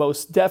Sutton is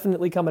most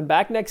definitely coming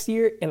back next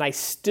year, and I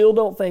still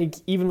don't think,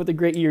 even with a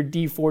great year,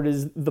 D Ford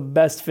is the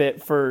best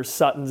fit for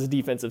Sutton's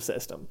defensive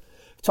system.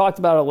 Talked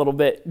about it a little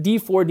bit. D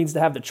Ford needs to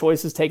have the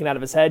choices taken out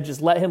of his head.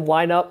 Just let him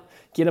line up,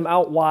 get him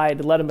out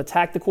wide, let him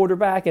attack the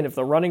quarterback, and if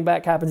the running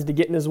back happens to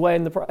get in his way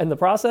in the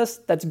process,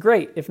 that's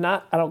great. If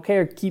not, I don't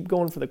care. Keep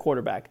going for the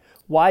quarterback.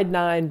 Wide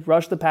 9,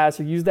 rush the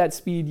passer, use that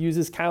speed, use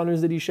his counters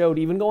that he showed.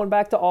 Even going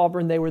back to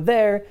Auburn, they were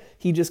there.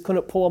 He just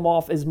couldn't pull them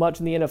off as much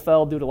in the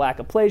NFL due to lack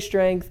of play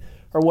strength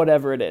or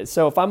whatever it is.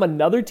 So if I'm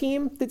another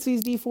team that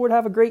sees D Ford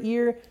have a great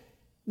year,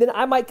 then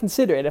I might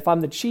consider it. If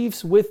I'm the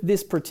Chiefs with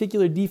this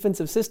particular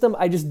defensive system,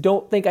 I just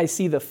don't think I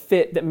see the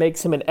fit that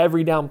makes him an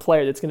every down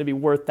player that's going to be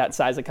worth that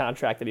size of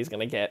contract that he's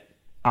going to get.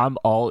 I'm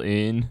all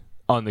in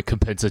on the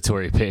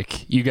compensatory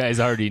pick. You guys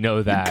already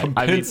know that.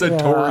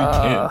 Compensatory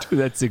pick.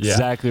 That's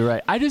exactly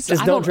right. I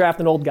don't draft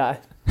an old guy.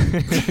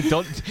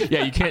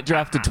 You can't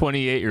draft a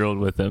 28-year-old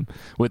with him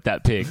with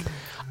that pick.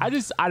 I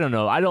don't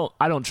know. I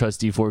don't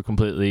trust D Ford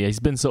completely. He's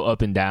been so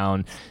up and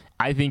down.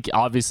 I think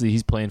obviously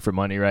he's playing for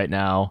money right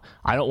now.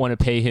 I don't want to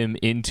pay him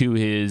into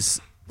his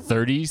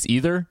 30s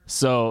either.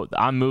 So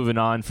I'm moving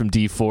on from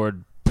D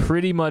Ford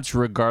pretty much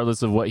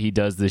regardless of what he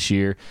does this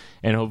year,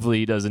 and hopefully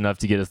he does enough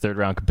to get a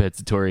third-round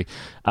compensatory.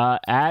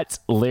 At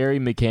Larry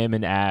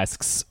McCammon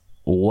asks,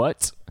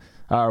 was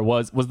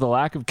the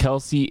lack of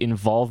Kelce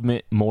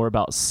involvement more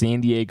about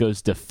San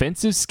Diego's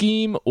defensive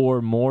scheme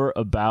or more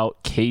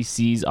about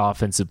KC's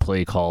offensive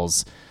play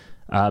calls?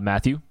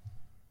 Matthew?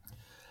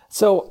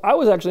 So I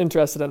was actually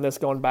interested in this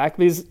going back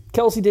because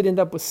Kelce did end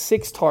up with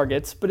 6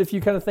 targets, but if you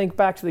kind of think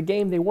back to the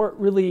game, they weren't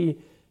really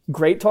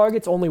great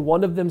targets. Only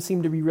one of them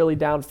seemed to be really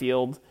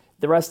downfield.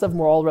 The rest of them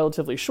were all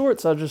relatively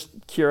short, so I was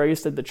just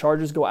curious, did the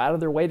Chargers go out of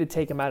their way to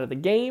take him out of the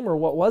game, or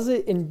what was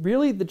it? And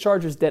really, the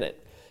Chargers didn't.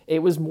 It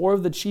was more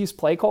of the Chiefs'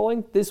 play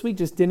calling this week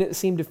just didn't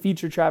seem to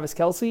feature Travis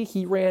Kelce.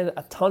 He ran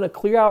a ton of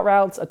clear-out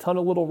routes, a ton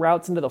of little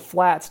routes into the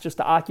flats just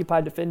to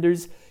occupy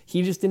defenders.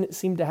 He just didn't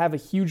seem to have a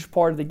huge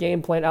part of the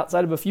game plan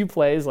outside of a few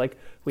plays. Like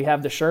we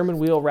have the Sherman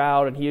wheel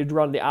route, and he had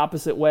run the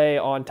opposite way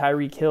on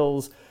Tyreek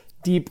Hill's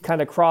deep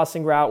kind of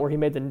crossing route where he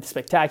made the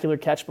spectacular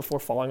catch before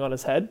falling on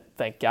his head.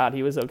 Thank God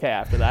he was okay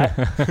after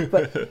that.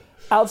 But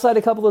outside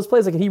a couple of those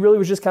plays, like he really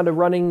was just kind of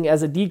running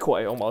as a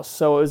decoy almost.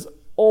 So it was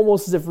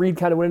almost as if Reed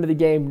kind of went into the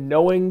game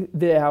knowing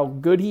how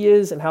good he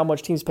is and how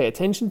much teams pay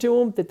attention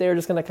to him, that they're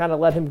just going to kind of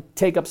let him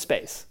take up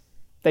space.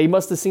 They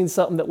must have seen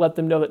something that let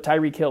them know that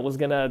Tyreek Hill was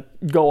going to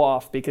go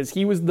off because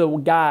he was the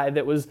guy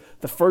that was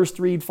the first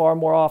read far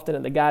more often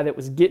and the guy that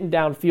was getting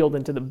downfield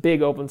into the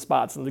big open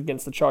spots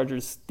against the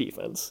Chargers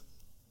defense.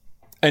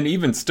 And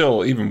even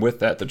with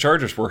that, the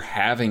Chargers were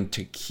having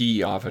to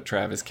key off of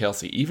Travis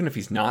Kelce. Even if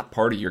he's not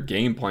part of your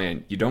game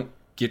plan, you don't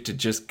get to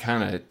just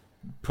kind of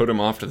put him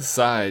off to the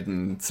side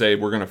and say,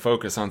 we're going to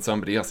focus on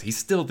somebody else. He's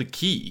still the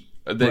key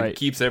that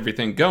keeps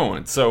everything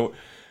going. So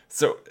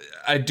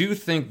I do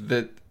think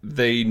that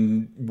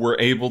they were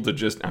able to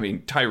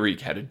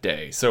Tyreek had a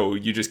day, so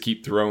you just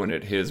keep throwing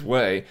it his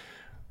way.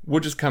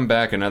 We'll just come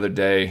back another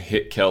day,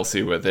 hit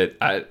Kelce with it.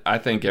 I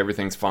think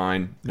everything's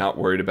fine. Not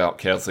worried about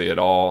Kelce at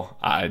all.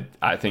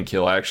 I think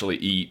he'll actually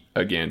eat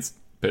against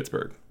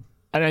Pittsburgh.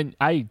 And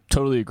I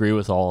totally agree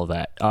with all of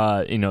that.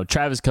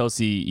 Travis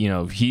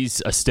Kelce,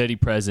 he's a steady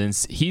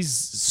presence. He's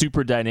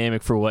super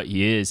dynamic for what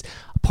he is.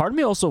 Part of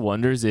me also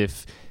wonders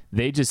if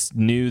they just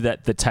knew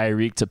that the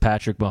Tyreek to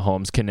Patrick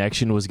Mahomes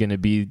connection was going to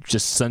be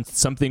just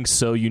something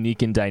so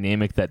unique and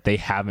dynamic that they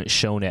haven't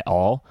shown at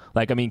all.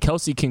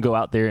 Kelce can go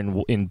out there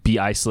and be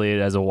isolated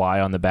as a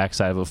Y on the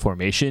backside of a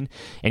formation,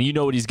 and you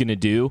know what he's going to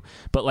do.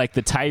 But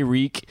the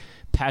Tyreek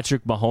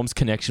Patrick Mahomes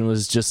connection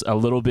was just a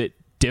little bit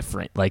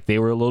different. They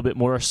were a little bit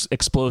more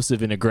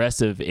explosive and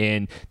aggressive,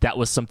 and that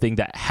was something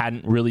that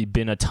hadn't really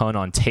been a ton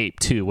on tape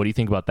too. What do you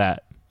think about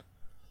that?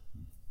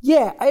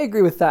 Yeah, I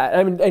agree with that.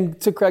 And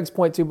to Craig's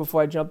point too,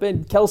 before I jump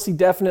in, Kelce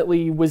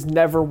definitely was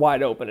never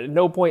wide open. At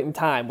no point in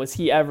time was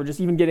he ever just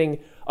even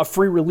getting a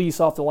free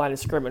release off the line of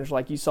scrimmage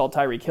like you saw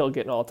Tyreek Hill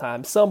getting all the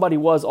time. Somebody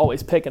was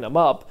always picking him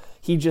up.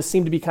 He just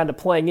seemed to be kind of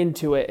playing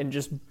into it and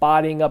just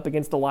bodying up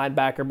against the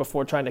linebacker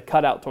before trying to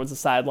cut out towards the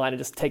sideline and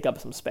just take up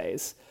some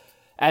space.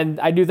 And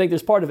I do think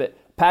there's part of it.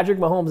 Patrick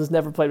Mahomes has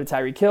never played with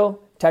Tyreek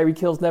Hill. Tyreek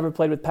Hill's never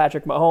played with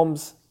Patrick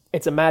Mahomes.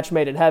 It's a match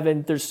made in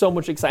heaven. There's so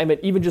much excitement,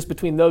 even just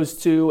between those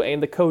two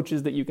and the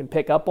coaches that you can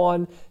pick up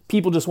on.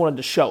 People just wanted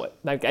to show it.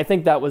 I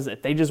think that was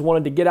it. They just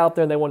wanted to get out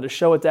there and they wanted to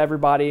show it to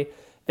everybody.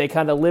 They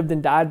kind of lived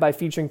and died by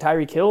featuring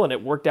Tyreek Hill, and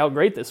it worked out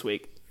great this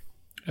week.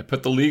 I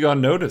put the league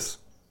on notice.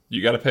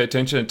 You got to pay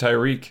attention to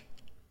Tyreek.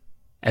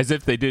 As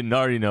if they didn't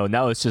already know.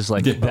 Now it's just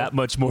like that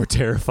much more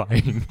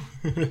terrifying.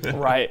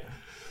 Right.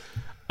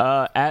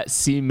 At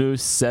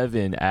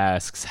CMoose7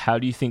 asks, how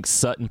do you think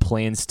Sutton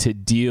plans to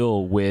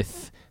deal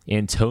with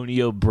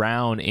Antonio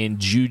Brown and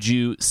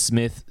Juju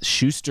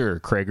Smith-Schuster,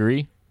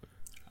 Gregory?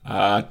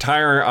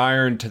 Tire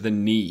iron to the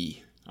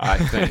knee, I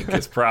think,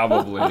 is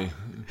probably...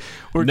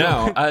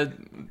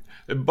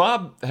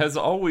 Bob has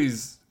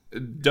always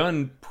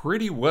done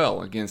pretty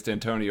well against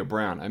Antonio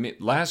Brown. I mean,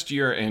 last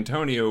year,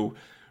 Antonio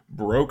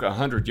broke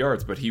 100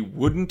 yards, but he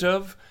wouldn't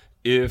have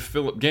if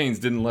Philip Gaines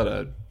didn't let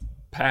a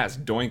pass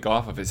doink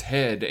off of his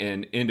head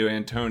and into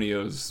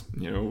Antonio's,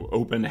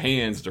 open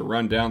hands to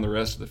run down the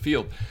rest of the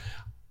field.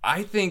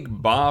 I think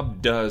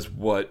Bob does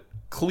what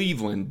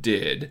Cleveland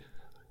did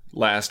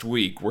last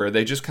week, where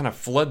they just kind of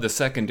flood the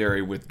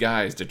secondary with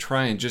guys to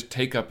try and just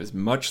take up as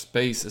much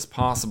space as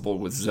possible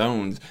with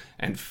zones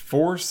and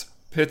force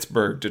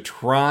Pittsburgh to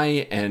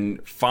try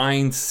and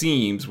find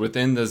seams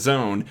within the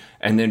zone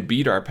and then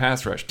beat our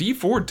pass rush. Dee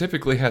Ford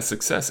typically has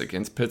success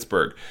against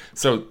Pittsburgh,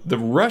 so the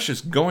rush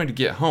is going to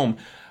get home.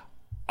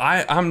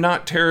 I'm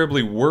not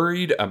terribly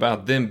worried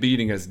about them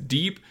beating us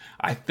deep.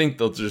 I think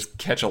they'll just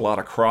catch a lot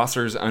of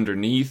crossers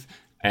underneath,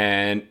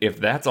 and if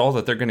that's all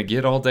that they're going to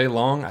get all day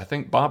long, I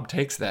think Bob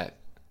takes that.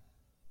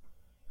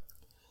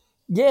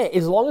 Yeah,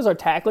 as long as our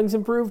tackling's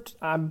improved,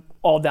 I'm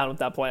all down with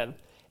that plan.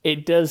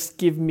 It does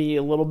give me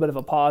a little bit of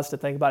a pause to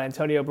think about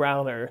Antonio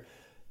Brown or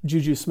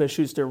Juju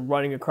Smith-Schuster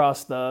running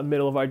across the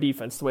middle of our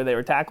defense the way they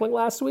were tackling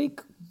last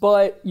week,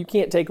 but you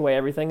can't take away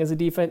everything as a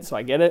defense, so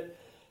I get it.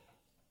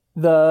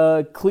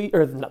 The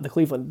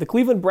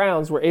Cleveland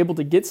Browns were able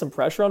to get some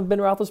pressure on Ben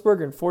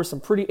Roethlisberger and force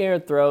some pretty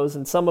errant throws,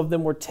 and some of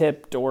them were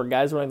tipped or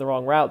guys running the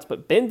wrong routes,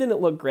 but Ben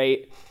didn't look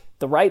great.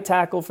 The right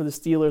tackle for the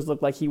Steelers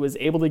looked like he was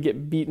able to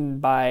get beaten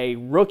by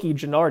rookie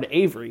Jannard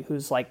Avery,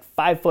 who's like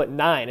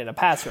 5'9" and a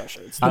pass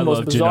rusher. It's the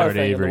most bizarre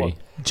thing in the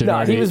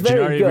world. He was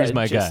very good. Avery's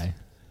my guy.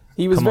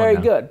 He was very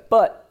good,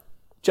 but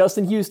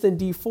Justin Houston,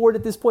 Dee Ford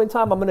at this point in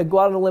time, I'm going to go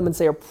out on a limb and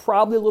say are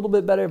probably a little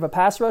bit better of a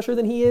pass rusher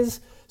than he is.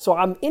 So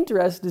I'm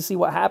interested to see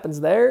what happens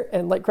there.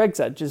 And like Craig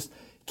said, just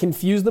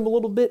confuse them a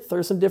little bit,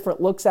 throw some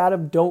different looks at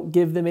them, don't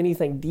give them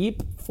anything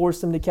deep, force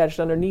them to catch it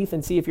underneath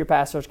and see if your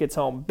pass rush gets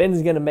home.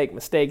 Ben's going to make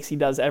mistakes. He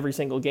does every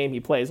single game he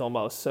plays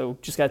almost. So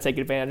just got to take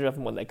advantage of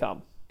them when they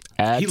come.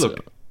 He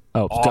looked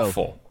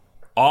awful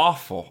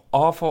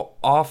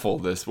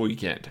this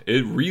weekend.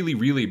 It really,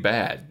 really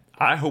bad.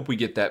 I hope we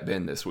get that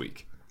Ben this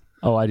week.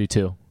 Oh, I do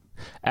too.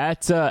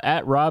 At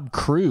Rob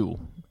Crew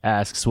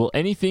asks, will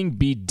anything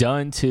be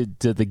done to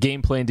the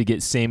game plan to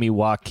get Sammy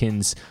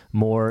Watkins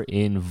more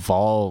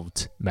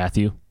involved,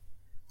 Matthew?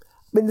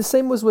 I mean, the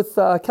same was with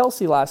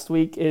Kelsey last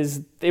week.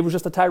 It was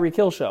just a Tyreek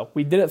Hill show.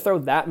 We didn't throw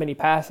that many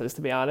passes,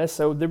 to be honest.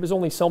 So there was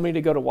only so many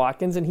to go to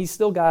Watkins, and he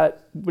still got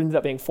what ended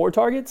up being 4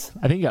 targets.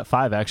 I think he got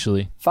 5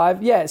 actually.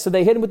 5, yeah. So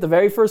they hit him with the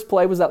very first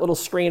play was that little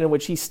screen in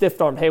which he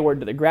stiff-armed Hayward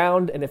to the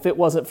ground, and if it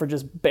wasn't for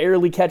just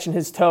barely catching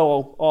his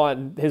toe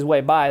on his way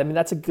by, I mean,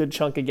 that's a good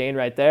chunk of gain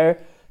right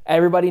there.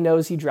 Everybody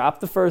knows he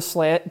dropped the first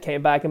slant,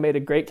 came back and made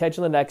a great catch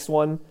in the next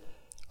one.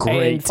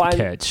 Great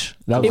catch.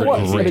 That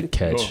was a great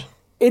catch.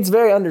 It's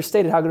very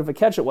understated how good of a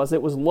catch it was.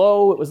 It was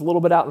low. It was a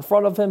little bit out in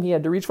front of him. He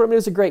had to reach for him. It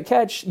was a great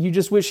catch. You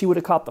just wish he would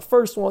have caught the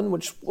first one,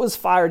 which was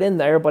fired in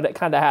there, but it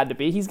kind of had to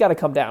be. He's got to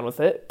come down with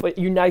it. But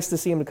you're nice to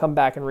see him to come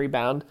back and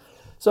rebound.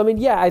 So, I mean,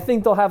 yeah, I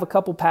think they'll have a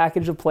couple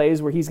package of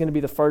plays where he's going to be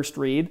the first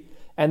read,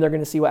 and they're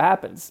going to see what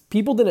happens.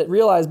 People didn't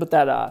realize, but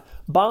that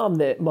bomb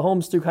that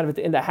Mahomes threw kind of at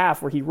the end of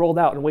half where he rolled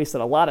out and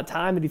wasted a lot of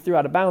time that he threw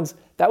out of bounds,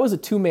 that was a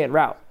 2-man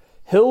route.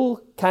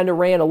 Hill kind of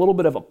ran a little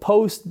bit of a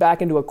post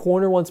back into a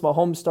corner once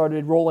Mahomes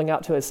started rolling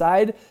out to his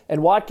side,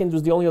 and Watkins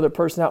was the only other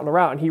person out in the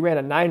route, and he ran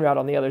a 9 route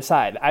on the other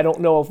side. I don't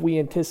know if we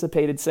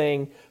anticipated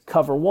saying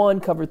cover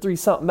 1, cover 3,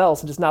 something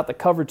else, and just not the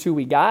cover 2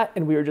 we got,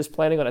 and we were just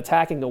planning on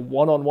attacking the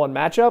one-on-one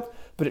matchup,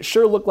 but it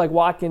sure looked like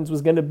Watkins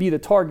was going to be the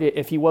target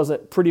if he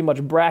wasn't pretty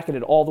much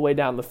bracketed all the way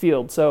down the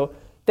field. So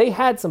they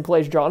had some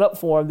plays drawn up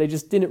for him. They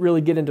just didn't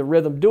really get into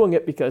rhythm doing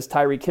it because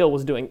Tyreek Hill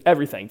was doing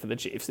everything for the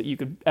Chiefs that you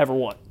could ever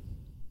want.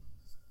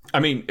 I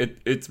mean,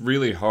 it's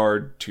really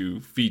hard to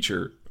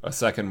feature a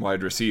second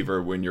wide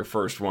receiver when your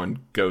first one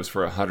goes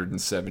for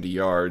 170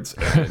 yards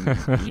and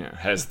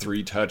has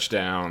 3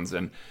 touchdowns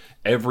and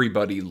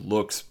everybody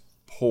looks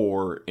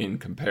poor in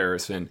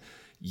comparison.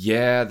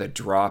 Yeah, the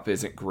drop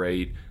isn't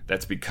great.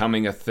 That's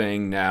becoming a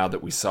thing now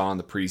that we saw in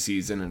the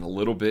preseason and a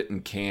little bit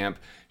in camp.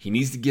 He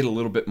needs to get a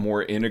little bit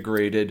more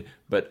integrated,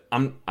 but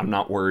I'm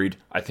not worried.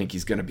 I think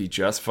he's going to be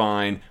just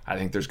fine. I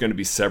think there's going to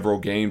be several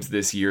games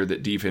this year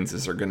that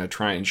defenses are going to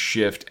try and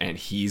shift, and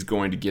he's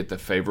going to get the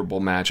favorable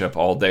matchup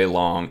all day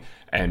long.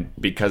 And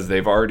because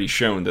they've already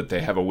shown that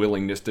they have a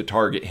willingness to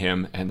target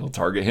him, and they'll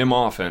target him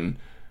often,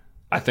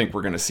 I think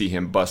we're going to see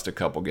him bust a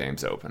couple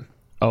games open.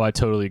 Oh, I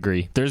totally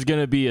agree. There's going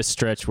to be a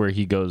stretch where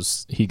he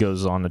goes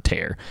on a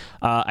tear.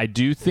 I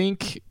do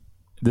think,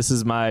 this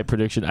is my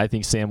prediction, I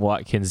think Sam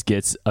Watkins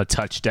gets a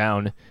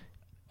touchdown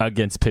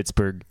against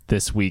Pittsburgh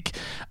this week.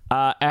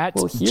 At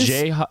well,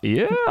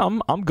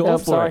 I'm going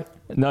for sorry.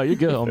 it. No, you're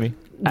good, homie.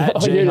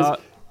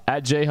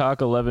 At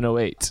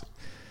Jayhawk1108.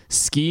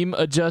 Scheme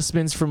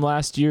adjustments from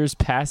last year's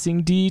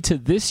passing D to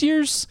this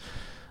year's?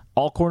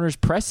 All corners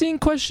pressing, ?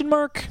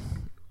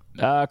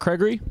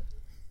 Gregory?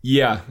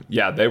 Yeah,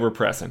 they were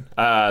pressing.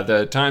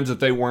 The times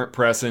that they weren't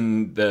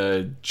pressing,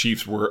 the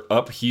Chiefs were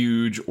up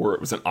huge, or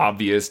it was an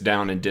obvious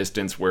down and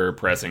distance where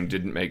pressing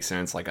didn't make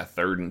sense, like a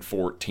 3rd and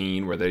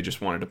 14 where they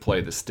just wanted to play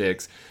the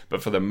sticks.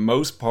 But for the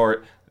most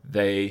part,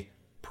 they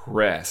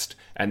pressed,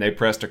 and they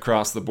pressed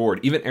across the board.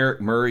 Even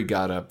Eric Murray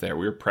got up there.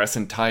 We were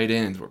pressing tight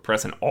ends. We're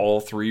pressing all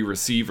 3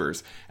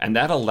 receivers, and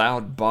that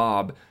allowed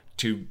Bob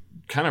to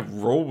kind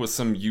of roll with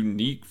some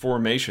unique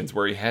formations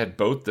where he had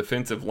both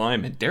defensive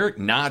linemen. Derek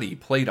Nottie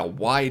played a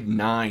wide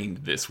 9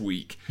 this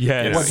week.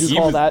 Yes. What do you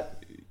call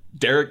that?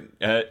 Derek,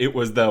 it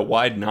was the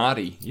wide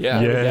Nottie.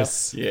 Yeah.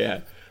 Yes.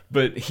 Yeah.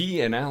 But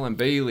he and Alan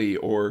Bailey,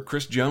 or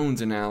Chris Jones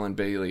and Alan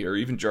Bailey, or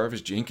even Jarvis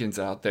Jenkins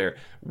out there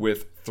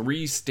with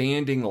 3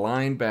 standing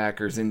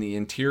linebackers in the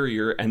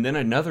interior and then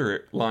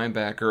another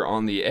linebacker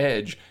on the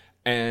edge.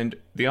 And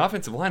the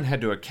offensive line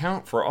had to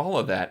account for all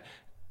of that.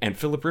 And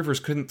Phillip Rivers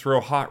couldn't throw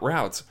hot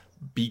routes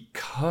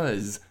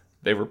because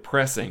they were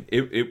pressing.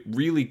 It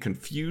really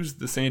confused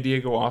the San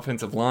Diego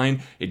offensive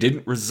line. It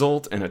didn't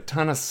result in a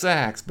ton of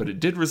sacks, but it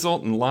did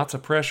result in lots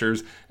of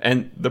pressures,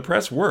 and the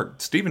press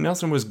worked. Steven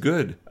Nelson was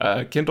good.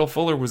 Kendall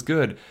Fuller was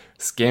good.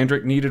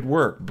 Scandrick needed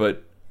work,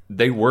 but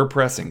they were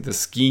pressing. The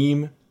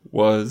scheme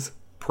was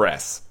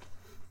press.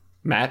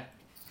 Matt?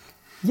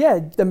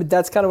 Yeah, I mean,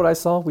 that's kind of what I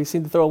saw. We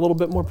seem to throw a little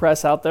bit more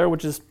press out there,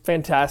 which is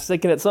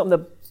fantastic, and it's something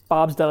that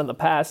Bob's done in the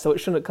past, so it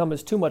shouldn't come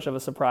as too much of a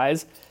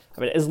surprise.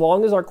 I mean, as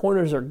long as our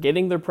corners are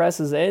getting their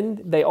presses in,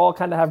 they all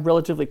kind of have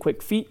relatively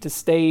quick feet to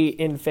stay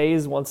in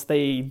phase once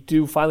they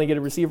do finally get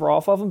a receiver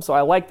off of them. So I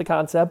like the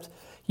concept.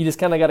 You just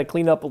kind of got to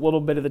clean up a little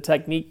bit of the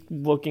technique,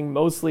 looking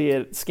mostly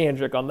at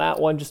Scandrick on that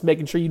one, just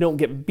making sure you don't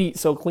get beat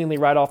so cleanly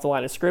right off the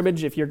line of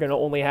scrimmage if you're going to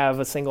only have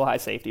a single high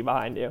safety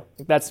behind you.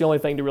 That's the only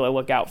thing to really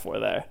look out for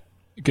there.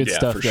 Good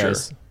stuff,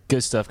 guys. Sure.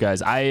 Good stuff,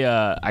 guys.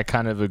 I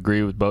kind of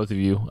agree with both of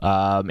you.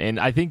 And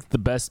I think the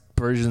best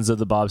versions of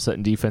the Bob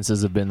Sutton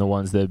defenses have been the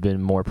ones that have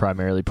been more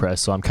primarily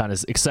pressed. So I'm kind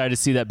of excited to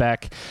see that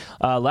back.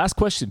 Last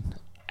question.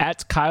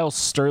 At Kyle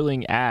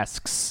Sterling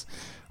asks,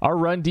 our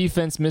run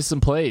defense missed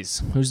some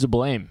plays. Who's to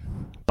blame?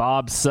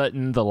 Bob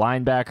Sutton, the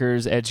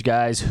linebackers, edge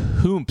guys,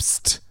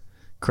 whoomst.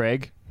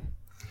 Craig?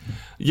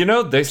 You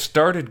know, they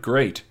started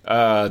great.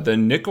 The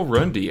nickel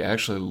run D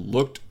actually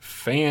looked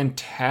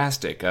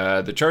fantastic.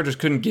 The Chargers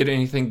couldn't get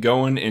anything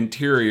going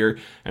interior,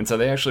 and so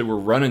they actually were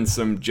running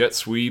some jet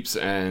sweeps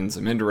and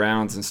some end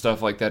arounds and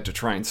stuff like that to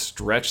try and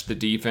stretch the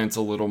defense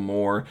a little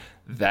more.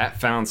 That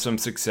found some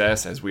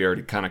success, as we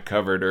already kind of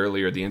covered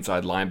earlier. The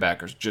inside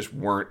linebackers just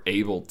weren't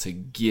able to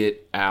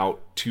get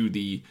out to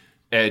the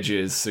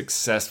edges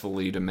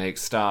successfully to make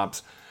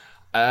stops.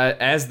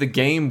 As the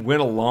game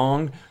went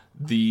along,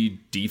 the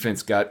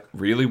defense got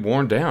really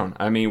worn down.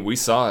 I mean, we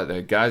saw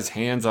the guy's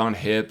hands on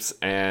hips,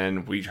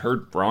 and we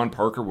heard Braun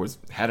Parker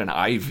had an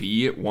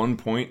IV at one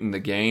point in the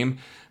game.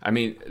 I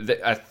mean,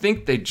 I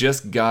think they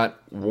just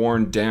got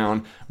worn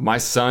down. My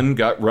son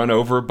got run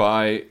over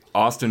by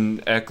Austin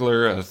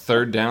Eckler, a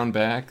 3rd down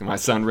back, my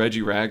son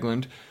Reggie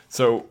Ragland.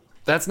 So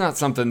that's not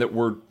something that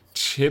we're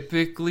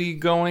typically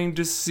going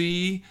to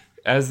see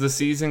as the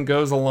season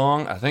goes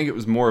along. I think it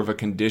was more of a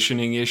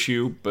conditioning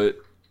issue, but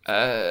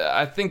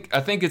I think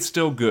it's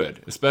still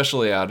good,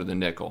 especially out of the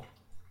nickel.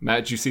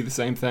 Matt, did you see the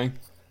same thing?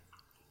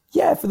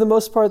 Yeah, for the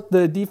most part,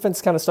 the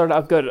defense kind of started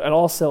out good on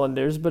all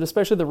cylinders, but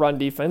especially the run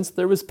defense.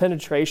 There was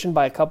penetration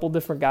by a couple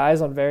different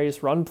guys on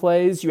various run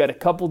plays. You had a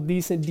couple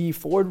decent D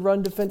Ford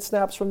run defense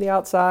snaps from the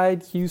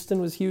outside.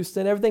 Houston was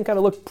Houston. Everything kind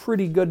of looked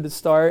pretty good to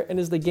start, and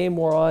as the game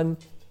wore on,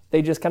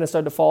 they just kind of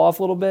started to fall off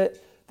a little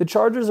bit. The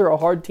Chargers are a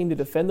hard team to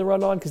defend the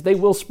run on because they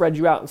will spread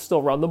you out and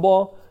still run the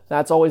ball.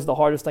 That's always the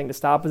hardest thing to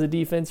stop as a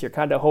defense. You're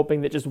kind of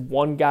hoping that just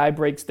one guy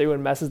breaks through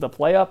and messes the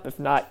play up. If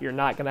not, you're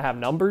not going to have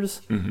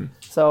numbers. Mm-hmm.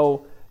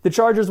 So the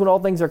Chargers, when all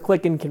things are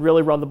clicking, can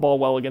really run the ball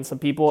well against some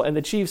people. And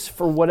the Chiefs,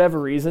 for whatever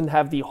reason,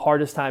 have the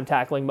hardest time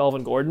tackling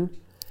Melvin Gordon.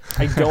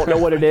 I don't know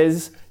what it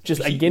is.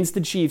 Just against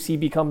the Chiefs, he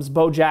becomes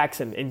Bo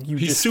Jackson, and you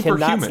just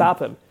cannot stop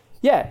him.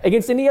 Yeah,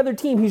 against any other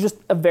team, he's just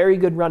a very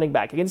good running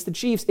back. Against the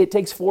Chiefs, it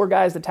takes 4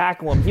 guys to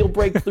tackle him. He'll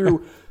break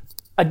through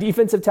a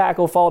defensive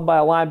tackle followed by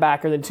a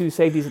linebacker, then 2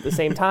 safeties at the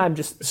same time,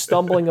 just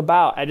stumbling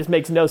about. It just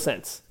makes no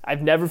sense.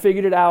 I've never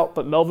figured it out,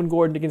 but Melvin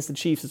Gordon against the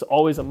Chiefs is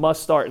always a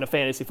must start in a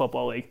fantasy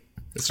football league.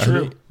 It's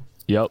true.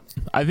 Yep.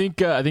 I think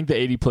the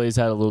 80 plays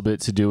had a little bit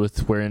to do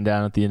with wearing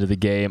down at the end of the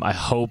game. I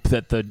hope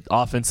that the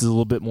offense is a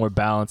little bit more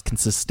balanced, can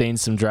sustain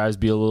some drives,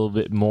 be a little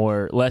bit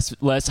more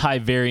less high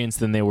variance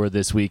than they were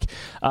this week.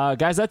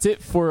 Guys, that's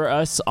it for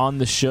us on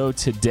the show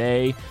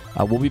today.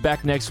 We'll be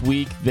back next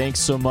week. Thanks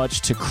so much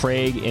to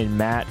Craig and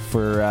Matt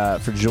for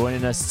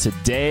joining us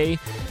today.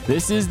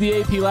 This is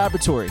the AP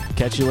Laboratory.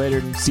 Catch you later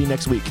and see you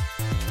next week.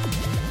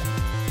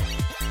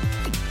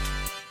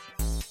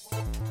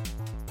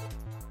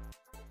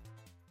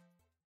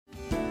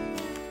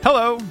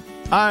 Hello,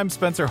 I'm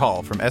Spencer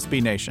Hall from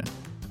SB Nation,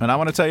 and I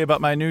want to tell you about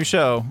my new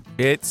show,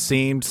 It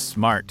Seemed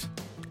Smart.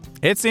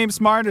 It Seems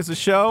Smart is a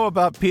show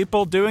about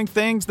people doing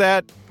things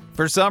that,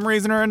 for some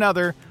reason or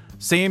another,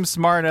 seem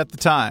smart at the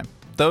time.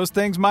 Those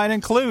things might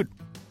include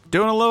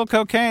doing a little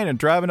cocaine and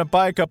driving a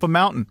bike up a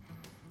mountain.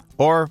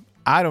 Or,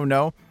 I don't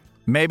know,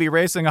 maybe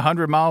racing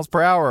 100 miles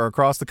per hour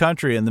across the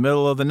country in the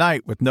middle of the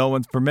night with no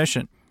one's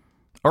permission.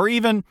 Or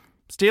even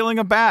stealing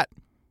a bat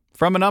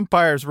from an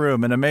umpire's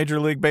room in a Major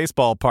League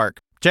Baseball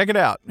park. Check it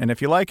out, and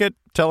if you like it,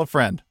 tell a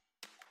friend.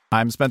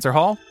 I'm Spencer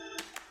Hall.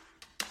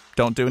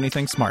 Don't do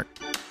anything smart.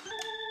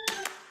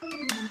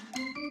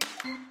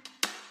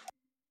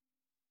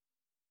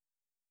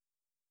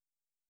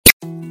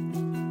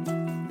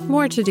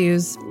 More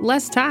to-dos,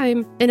 less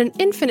time, and an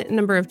infinite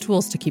number of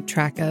tools to keep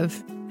track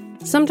of.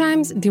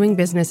 Sometimes doing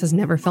business has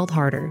never felt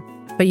harder,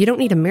 but you don't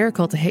need a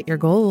miracle to hit your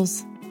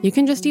goals. You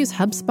can just use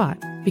HubSpot,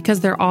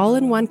 because their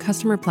all-in-one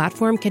customer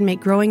platform can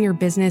make growing your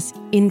business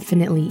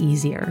infinitely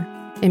easier.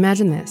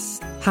 Imagine this: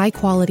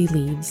 high-quality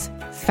leads,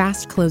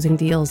 fast closing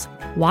deals,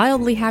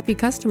 wildly happy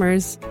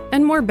customers,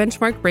 and more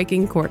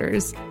benchmark-breaking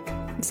quarters.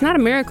 It's not a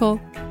miracle,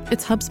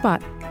 it's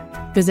HubSpot.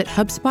 Visit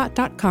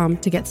HubSpot.com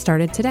to get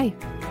started today.